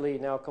he's actually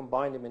now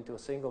combined them into a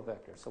single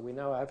vector. So we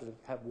now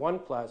have one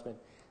plasmid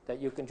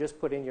that you can just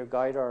put in your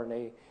guide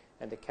RNA,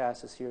 and the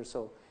Cas is here.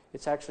 So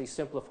it's actually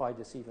simplified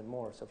this even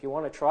more. So if you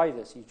want to try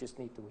this, you just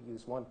need to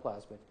use one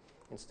plasmid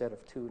instead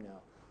of two now.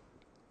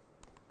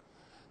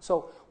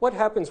 So what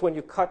happens when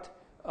you cut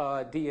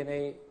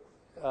DNA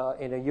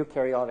in a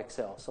eukaryotic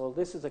cell? So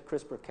this is a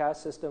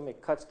CRISPR-Cas system.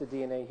 It cuts the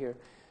DNA here.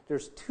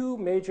 There's two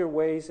major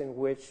ways in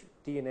which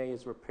DNA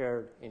is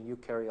repaired in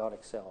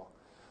eukaryotic cell.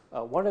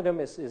 One of them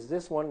is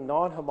this one,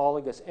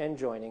 non-homologous end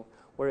joining,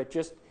 where it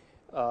just,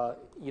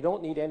 you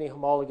don't need any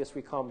homologous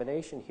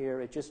recombination here.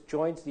 It just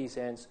joins these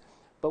ends.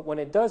 But when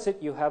it does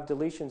it, you have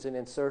deletions and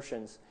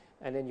insertions,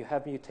 and then you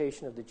have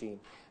mutation of the gene.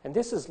 And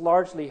this is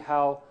largely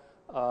how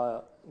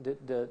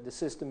the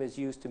system is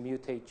used to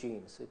mutate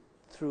genes,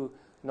 through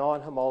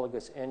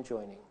non-homologous end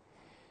joining.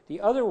 The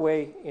other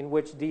way in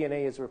which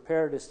DNA is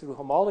repaired is through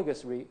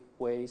homologous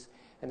ways,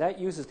 and that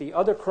uses the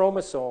other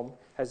chromosome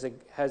as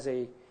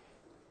a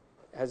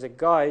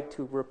guide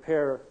to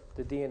repair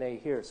the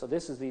DNA here. So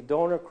this is the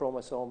donor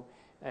chromosome,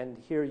 and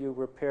here you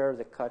repair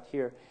the cut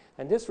here.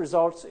 And this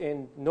results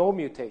in no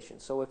mutation.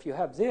 So if you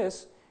have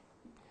this,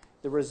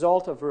 the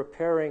result of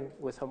repairing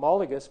with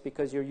homologous,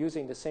 because you're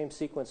using the same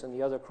sequence in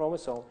the other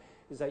chromosome,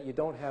 is that you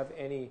don't have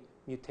any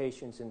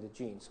mutations in the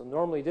gene. So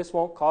normally this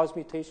won't cause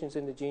mutations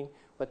in the gene,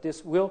 but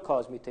this will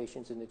cause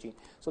mutations in the gene.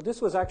 So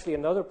this was actually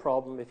another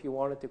problem if you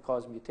wanted to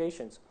cause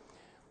mutations.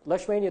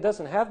 Leishmania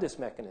doesn't have this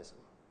mechanism.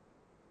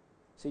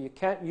 So you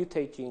can't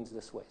mutate genes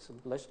this way. So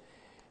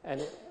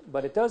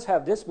but it does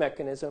have this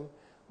mechanism,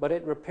 but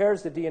it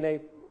repairs the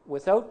DNA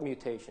without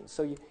mutations.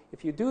 So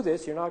if you do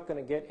this, you're not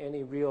going to get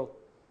any real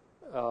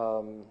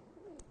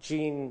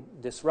gene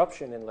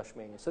disruption in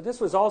Leishmania. So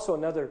this was also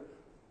another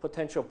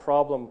potential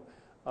problem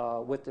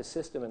with the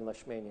system in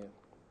Leishmania.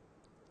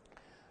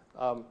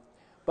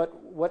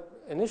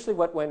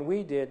 But when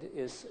we did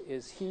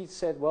is he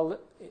said, well,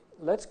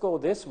 let's go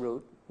this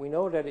route. We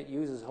know that it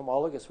uses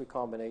homologous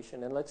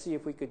recombination, and let's see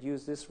if we could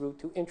use this route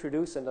to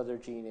introduce another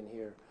gene in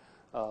here,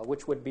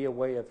 which would be a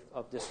way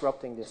of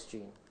disrupting this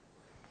gene.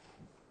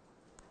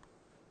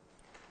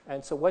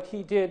 And so what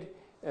he did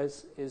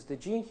is the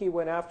gene he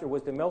went after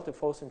was the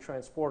meltophosin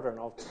transporter, and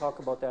I'll talk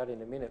about that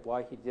in a minute,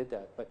 why he did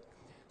that. But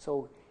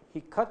so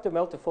he cut the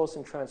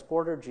meltophosin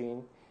transporter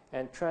gene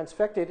and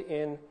transfected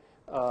in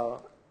a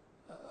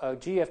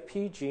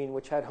GFP gene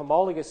which had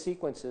homologous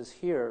sequences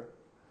here.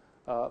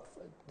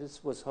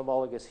 This was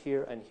homologous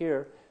here and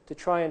here, to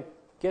try and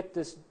get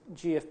this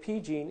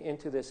GFP gene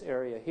into this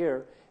area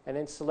here and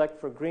then select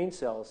for green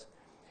cells.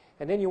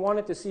 And then you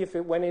wanted to see if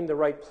it went in the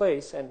right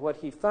place, and what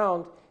he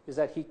found is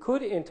that he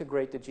could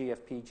integrate the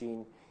GFP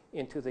gene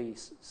into the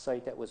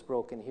site that was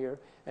broken here.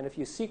 And if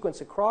you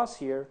sequence across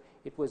here,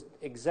 it was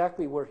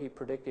exactly where he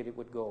predicted it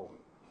would go,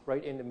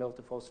 right in the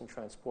meltophosin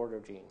transporter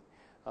gene.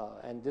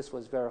 And this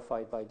was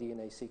verified by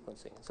DNA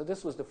sequencing. So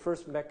this was the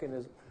first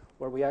mechanism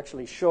where we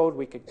actually showed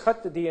we could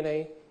cut the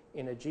DNA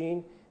in a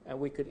gene, and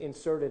we could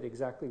insert it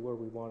exactly where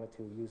we wanted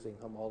to using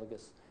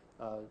homologous,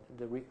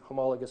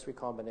 homologous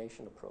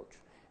recombination approach.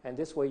 And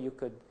this way you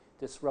could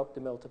disrupt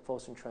the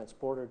meltophosin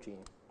transporter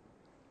gene.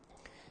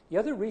 The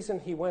other reason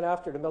he went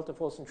after the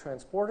meltophosin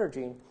transporter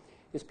gene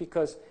is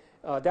because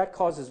that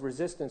causes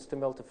resistance to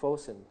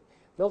meltophosin.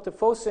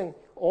 Meltophosin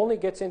only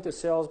gets into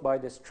cells by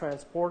this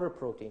transporter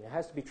protein. It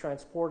has to be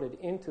transported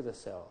into the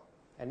cell,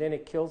 and then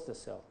it kills the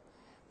cell.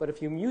 But if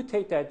you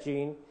mutate that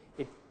gene,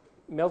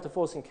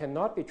 meltophosin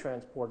cannot be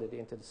transported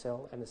into the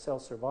cell, and the cell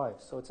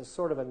survives. So it's a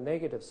sort of a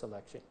negative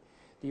selection.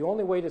 The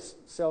only way the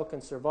cell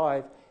can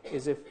survive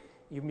is if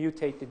you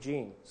mutate the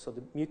gene. So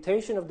the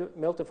mutation of the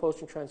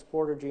meltophosin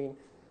transporter gene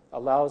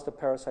allows the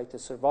parasite to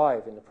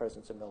survive in the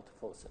presence of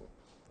meltophosin.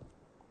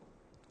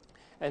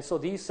 And so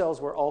these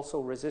cells were also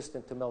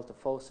resistant to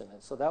meltophosin.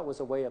 And so that was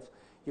a way of,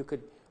 you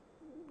could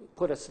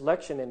put a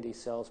selection in these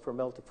cells for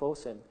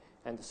meltophosin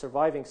and the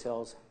surviving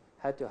cells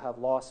had to have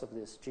loss of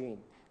this gene,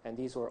 and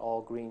these were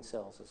all green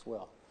cells as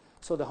well.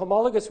 So the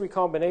homologous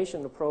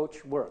recombination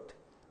approach worked.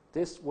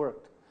 This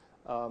worked.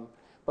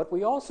 But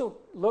we also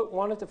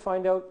wanted to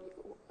find out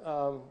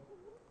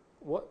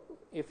what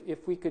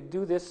if we could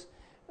do this,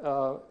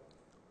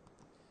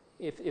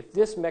 if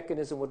this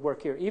mechanism would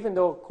work here, even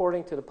though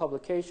according to the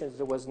publications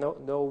there was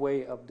no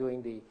way of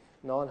doing the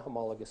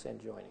non-homologous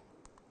end joining.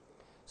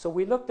 So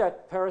we looked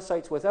at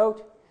parasites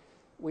without,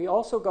 we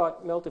also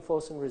got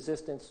miltefosine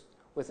resistance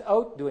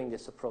without doing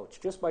this approach.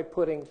 Just by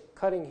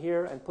cutting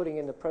here and putting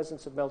in the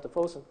presence of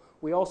miltefosine,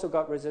 we also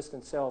got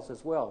resistant cells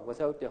as well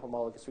without the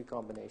homologous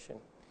recombination.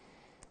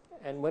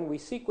 And when we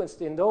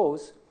sequenced in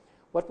those,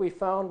 what we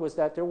found was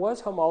that there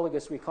was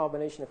homologous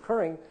recombination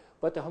occurring,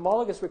 but the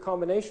homologous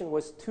recombination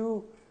was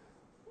two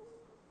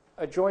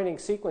adjoining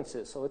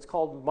sequences. So it's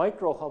called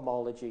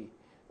microhomology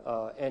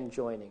end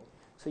joining.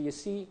 So you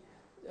see,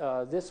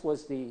 this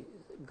was the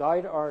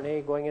guide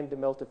RNA going into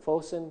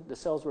miltefosine. The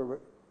cells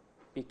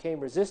became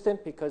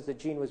resistant because the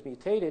gene was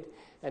mutated,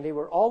 and they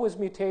were always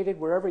mutated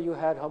wherever you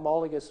had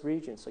homologous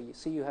regions. So you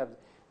see you have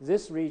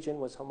this region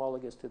was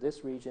homologous to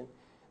this region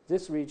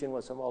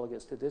was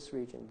homologous to this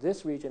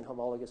region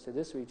homologous to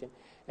this region,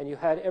 and you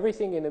had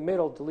everything in the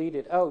middle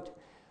deleted out,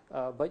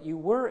 but you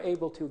were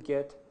able to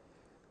get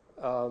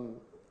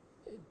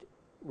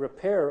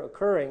repair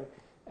occurring,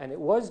 and it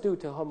was due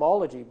to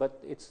homology,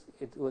 but it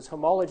was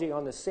homology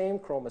on the same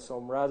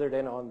chromosome rather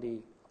than on the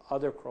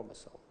other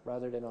chromosome,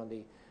 rather than on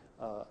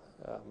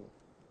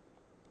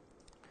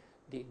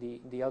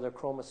the other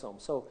chromosome.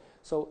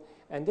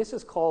 And this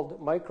is called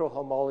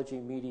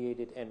microhomology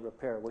mediated end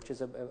repair, which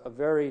is a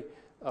very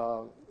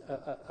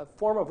a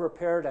form of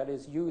repair that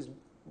is used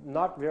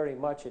not very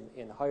much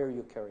in higher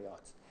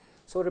eukaryotes.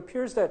 So it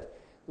appears that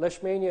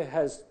Leishmania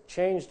has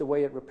changed the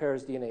way it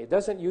repairs DNA. It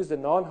doesn't use the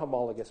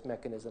non-homologous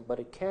mechanism, but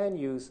it can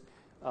use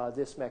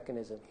this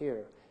mechanism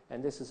here.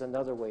 And this is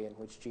another way in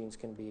which genes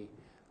can be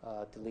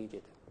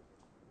deleted.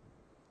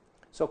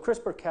 So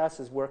CRISPR-Cas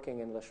is working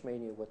in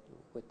Leishmania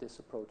with this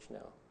approach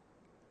now.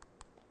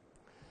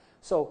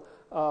 So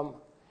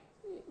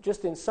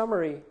just in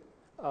summary,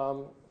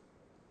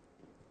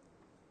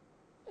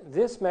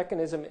 this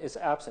mechanism is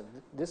absent.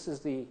 This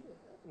is the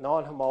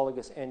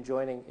non-homologous end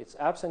joining. It's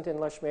absent in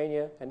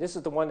Leishmania, and this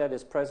is the one that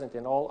is present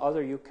in all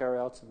other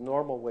eukaryotes, the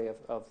normal way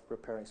of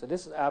repairing. So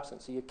this is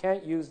absent, so you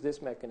can't use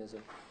this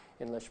mechanism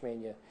in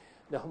Leishmania.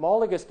 The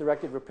homologous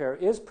directed repair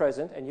is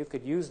present, and you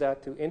could use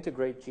that to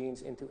integrate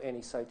genes into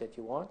any site that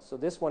you want. So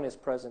this one is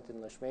present in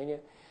Leishmania,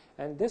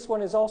 and this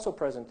one is also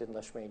present in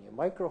Leishmania,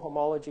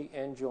 microhomology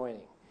end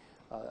joining.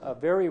 A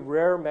very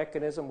rare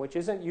mechanism which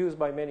isn't used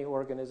by many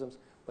organisms,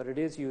 but it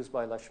is used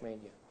by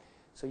Leishmania.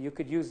 So you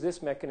could use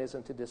this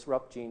mechanism to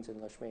disrupt genes in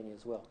Leishmania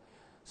as well.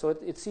 So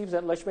it seems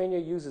that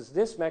Leishmania uses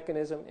this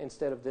mechanism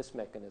instead of this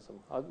mechanism.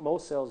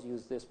 Most cells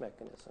use this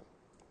mechanism.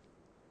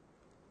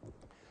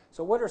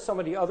 So what are some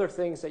of the other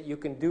things that you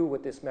can do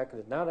with this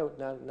mechanism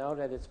now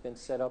that it's been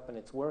set up and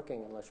it's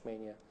working in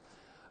Leishmania?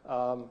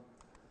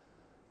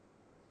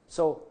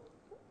 So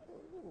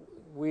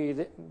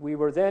we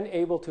were then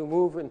able to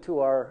move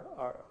into our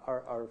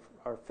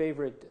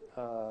favorite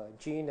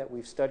gene that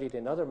we've studied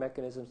in other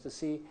mechanisms to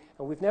see,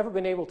 and we've never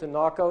been able to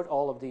knock out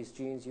all of these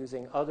genes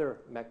using other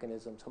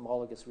mechanisms,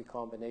 homologous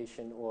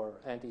recombination or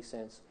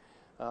antisense.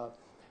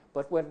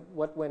 But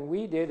when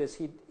we did is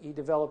he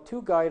developed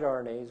two guide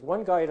RNAs,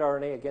 one guide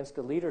RNA against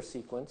the leader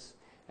sequence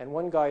and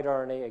one guide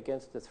RNA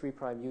against the 3'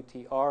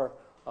 UTR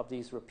of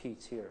these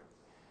repeats here.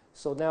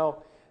 So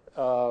now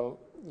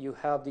you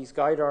have these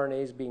guide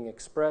RNAs being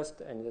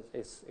expressed, and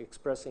it's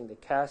expressing the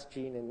Cas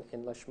gene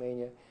in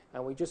Leishmania,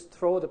 and we just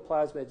throw the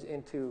plasmids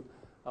into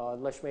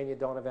Leishmania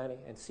donovani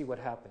and see what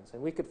happens.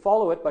 And we could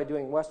follow it by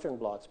doing Western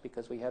blots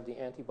because we have the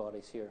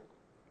antibodies here.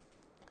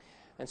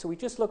 And so we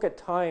just look at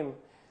time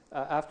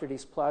after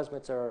these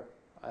plasmids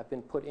have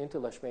been put into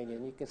Leishmania,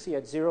 and you can see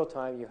at 0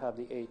 time you have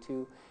the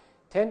A2.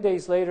 10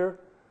 days later,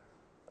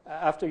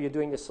 after you're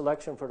doing the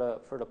selection for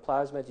the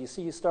plasmids, you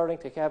see you're starting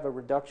to have a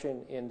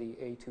reduction in the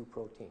A2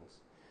 proteins.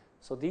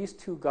 So these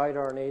two guide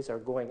RNAs are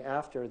going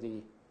after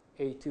the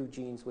A2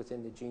 genes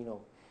within the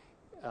genome.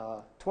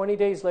 20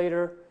 days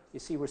later, you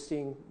see we're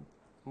seeing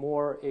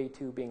more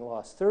A2 being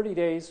lost. 30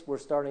 days, we're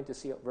starting to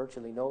see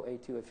virtually no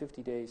A2. At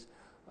 50 days,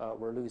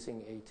 we're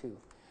losing A2.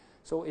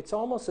 So it's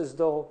almost as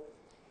though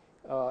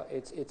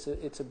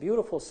it's a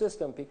beautiful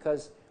system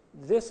because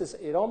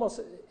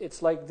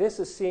it's like this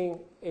is seeing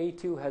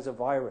A2 has a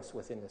virus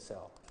within the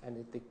cell.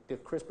 And the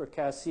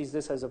CRISPR-Cas sees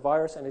this as a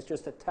virus, and it's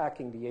just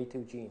attacking the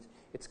A2 genes.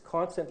 It's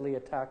constantly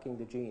attacking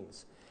the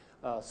genes.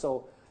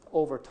 So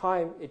over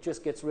time, it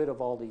just gets rid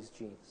of all these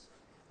genes.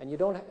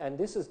 And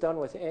this is done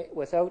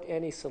without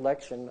any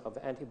selection of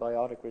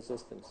antibiotic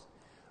resistance.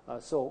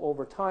 So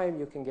over time,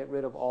 you can get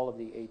rid of all of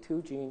the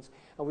A2 genes.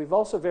 And we've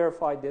also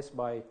verified this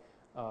by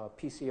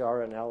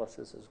PCR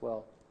analysis as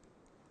well.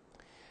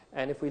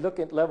 And if we look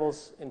at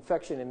levels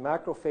infection in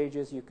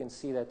macrophages, you can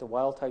see that the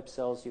wild-type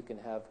cells, you can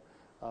have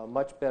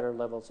much better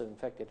levels of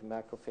infected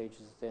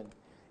macrophages than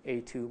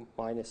A2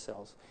 minus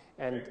cells.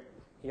 And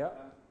yeah?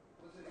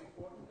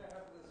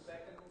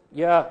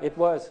 Yeah, it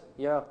was.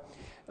 Yeah,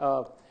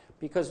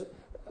 because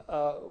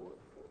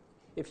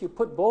if you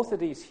put both of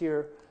these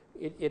here,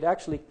 it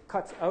actually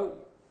cuts out.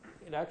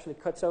 It actually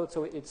cuts out.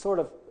 So it's sort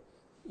of,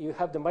 you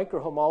have the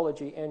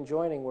microhomology end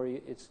joining where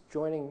it's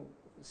joining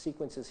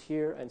sequences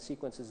here and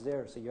sequences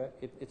there. So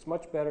it's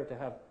much better to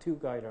have two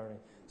guide RNAs.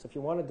 So if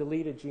you want to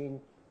delete a gene,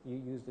 you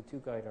use the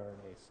two guide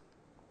RNAs.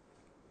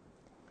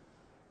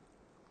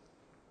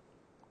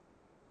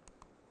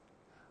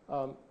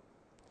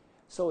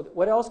 So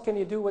what else can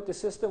you do with the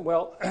system?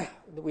 Well,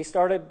 we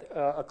started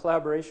a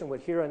collaboration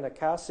with Hiran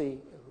Nakasi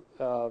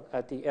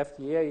at the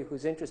FDA,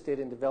 who's interested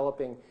in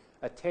developing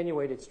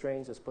attenuated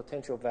strains as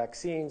potential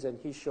vaccines, and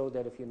he showed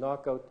that if you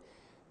knock out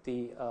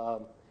the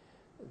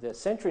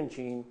centrin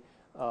gene,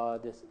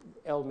 the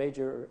L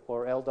major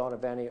or L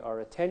Donovani are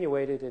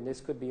attenuated, and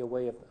this could be a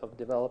way of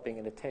developing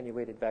an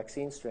attenuated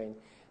vaccine strain.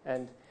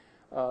 And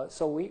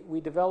so we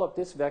developed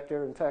this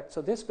vector. In fact,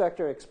 so this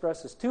vector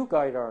expresses two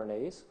guide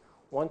RNAs,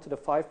 one to the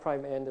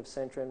 5' end of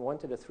centrin, one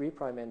to the 3'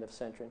 end of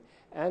centrin,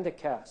 and a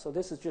Cas. So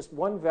this is just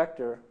one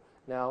vector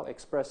now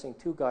expressing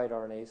two guide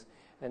RNAs,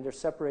 and they're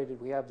separated.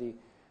 We have the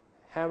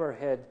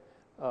hammerhead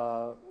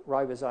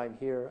ribozyme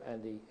here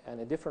and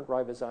a different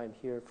ribozyme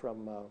here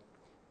from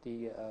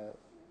the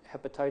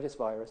hepatitis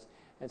virus.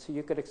 And so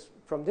you could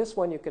from this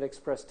one you could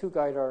express two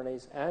guide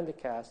RNAs and a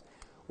Cas.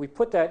 We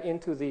put that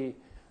into the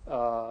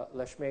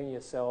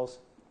Leishmania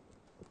cells,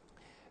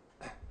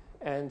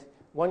 and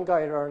one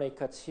guide RNA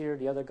cuts here,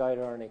 the other guide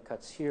RNA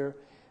cuts here.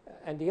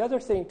 And the other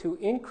thing, to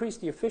increase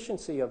the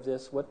efficiency of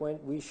this, what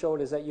we showed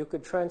is that you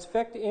could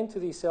transfect into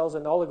these cells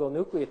an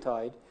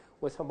oligonucleotide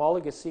with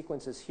homologous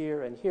sequences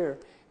here,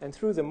 and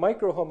through the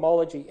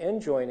microhomology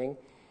end joining,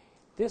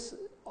 this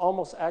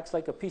almost acts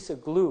like a piece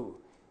of glue,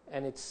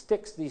 and it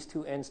sticks these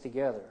two ends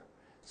together.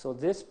 So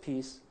this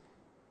piece,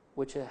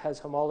 which has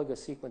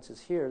homologous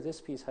sequences here,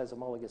 this piece has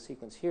homologous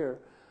sequence here,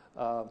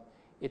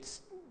 it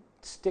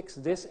sticks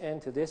this end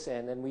to this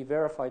end, and we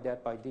verified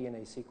that by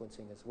DNA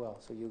sequencing as well.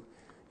 So you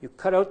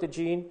cut out the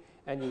gene,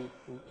 and you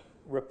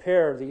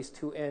repair these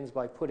two ends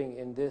by putting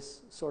in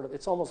this sort of,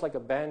 it's almost like a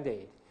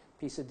Band-Aid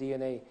piece of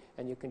DNA,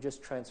 and you can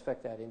just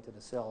transfect that into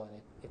the cell,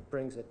 and it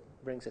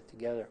brings it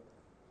together.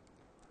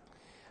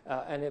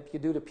 And if you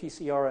do the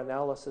PCR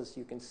analysis,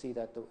 you can see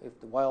that if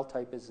the wild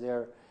type is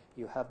there,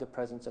 you have the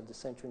presence of the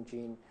centrin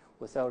gene.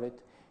 Without it,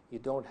 you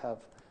don't have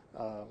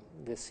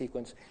this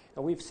sequence.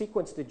 And we've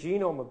sequenced the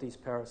genome of these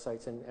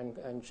parasites,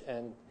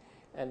 and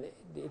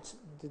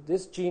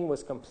this gene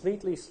was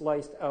completely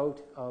sliced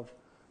out of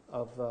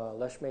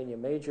Leishmania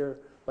major,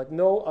 but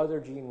no other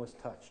gene was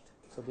touched.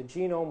 So the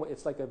genome,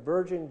 it's like a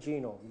virgin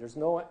genome. There's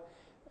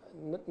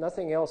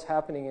nothing else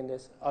happening in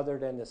this other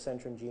than the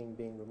centrin gene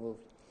being removed.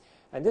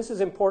 And this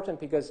is important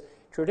because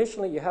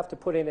traditionally you have to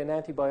put in an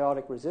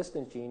antibiotic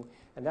resistant gene,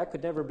 and that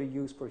could never be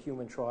used for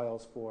human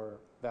trials for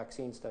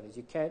vaccine studies.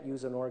 You can't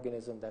use an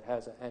organism that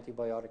has an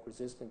antibiotic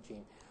resistant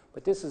gene.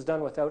 But this is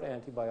done without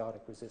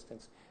antibiotic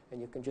resistance,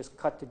 and you can just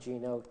cut the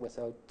gene out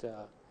without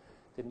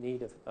the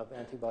need of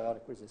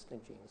antibiotic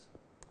resistant genes.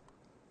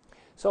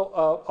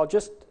 So I'll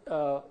just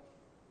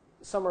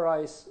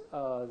summarize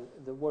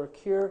the work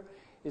here,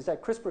 is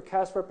that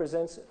CRISPR-Cas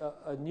represents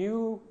a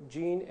new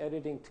gene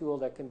editing tool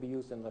that can be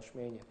used in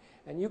Leishmania.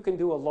 And you can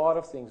do a lot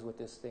of things with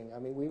this thing. I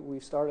mean,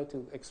 we've started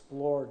to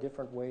explore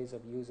different ways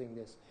of using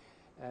this.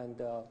 And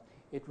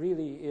it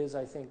really is,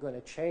 I think, going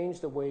to change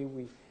the way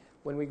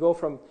when we go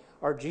from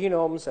our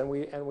genomes and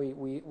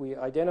we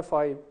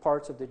identify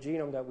parts of the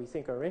genome that we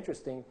think are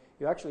interesting,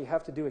 you actually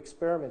have to do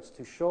experiments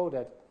to show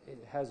that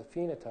it has a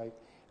phenotype.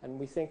 And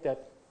we think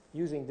that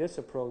using this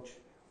approach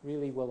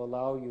really will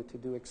allow you to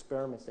do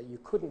experiments that you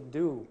couldn't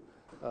do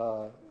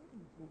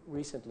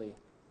recently.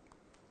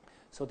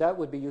 So that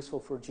would be useful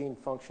for gene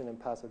function and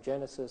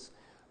pathogenesis.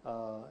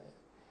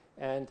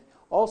 And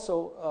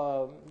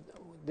also,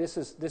 this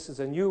is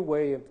a new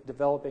way of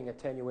developing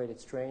attenuated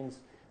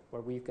strains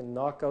where we can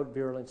knock out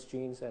virulence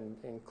genes, and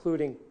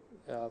including,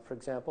 for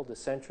example, the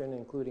centrin,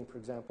 including, for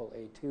example,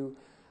 A2,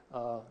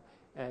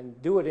 and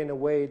do it in a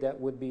way that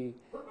would be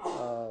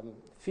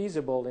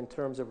feasible in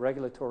terms of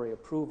regulatory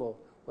approval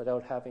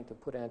without having to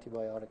put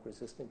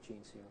antibiotic-resistant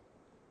genes here.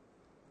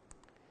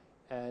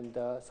 And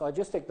so I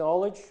just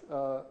acknowledge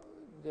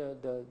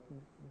the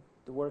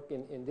work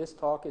in this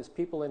talk is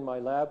people in my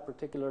lab,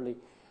 particularly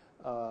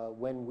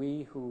Wen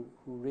Wei, who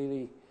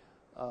really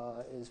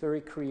is very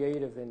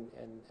creative and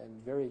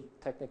very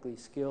technically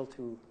skilled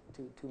to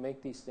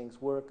make these things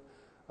work.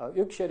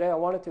 ICGEB, I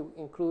wanted to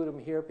include him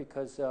here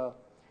because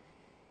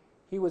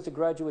he was a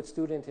graduate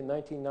student in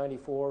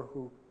 1994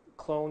 who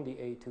cloned the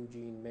A2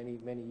 gene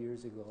many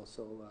years ago.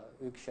 So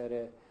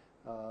ICGEB,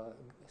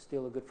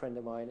 still a good friend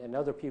of mine, and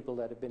other people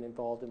that have been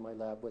involved in my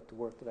lab with the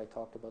work that I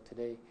talked about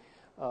today.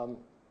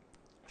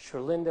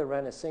 Sherlinda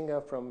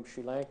Ranasinghe from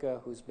Sri Lanka,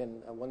 who's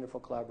been a wonderful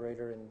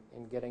collaborator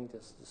in getting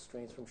the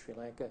strains from Sri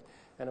Lanka.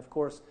 And of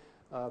course,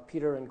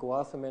 Peter and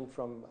Guathaman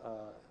from,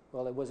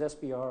 well, it was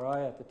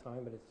SBRI at the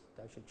time, but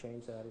I should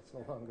change that, it's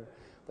no longer.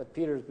 But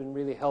Peter's been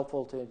really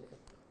helpful to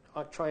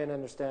try and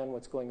understand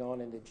what's going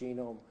on in the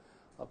genome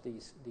of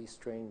these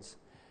strains.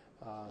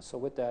 So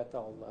with that,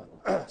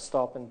 I'll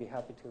stop and be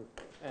happy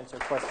to answer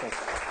questions.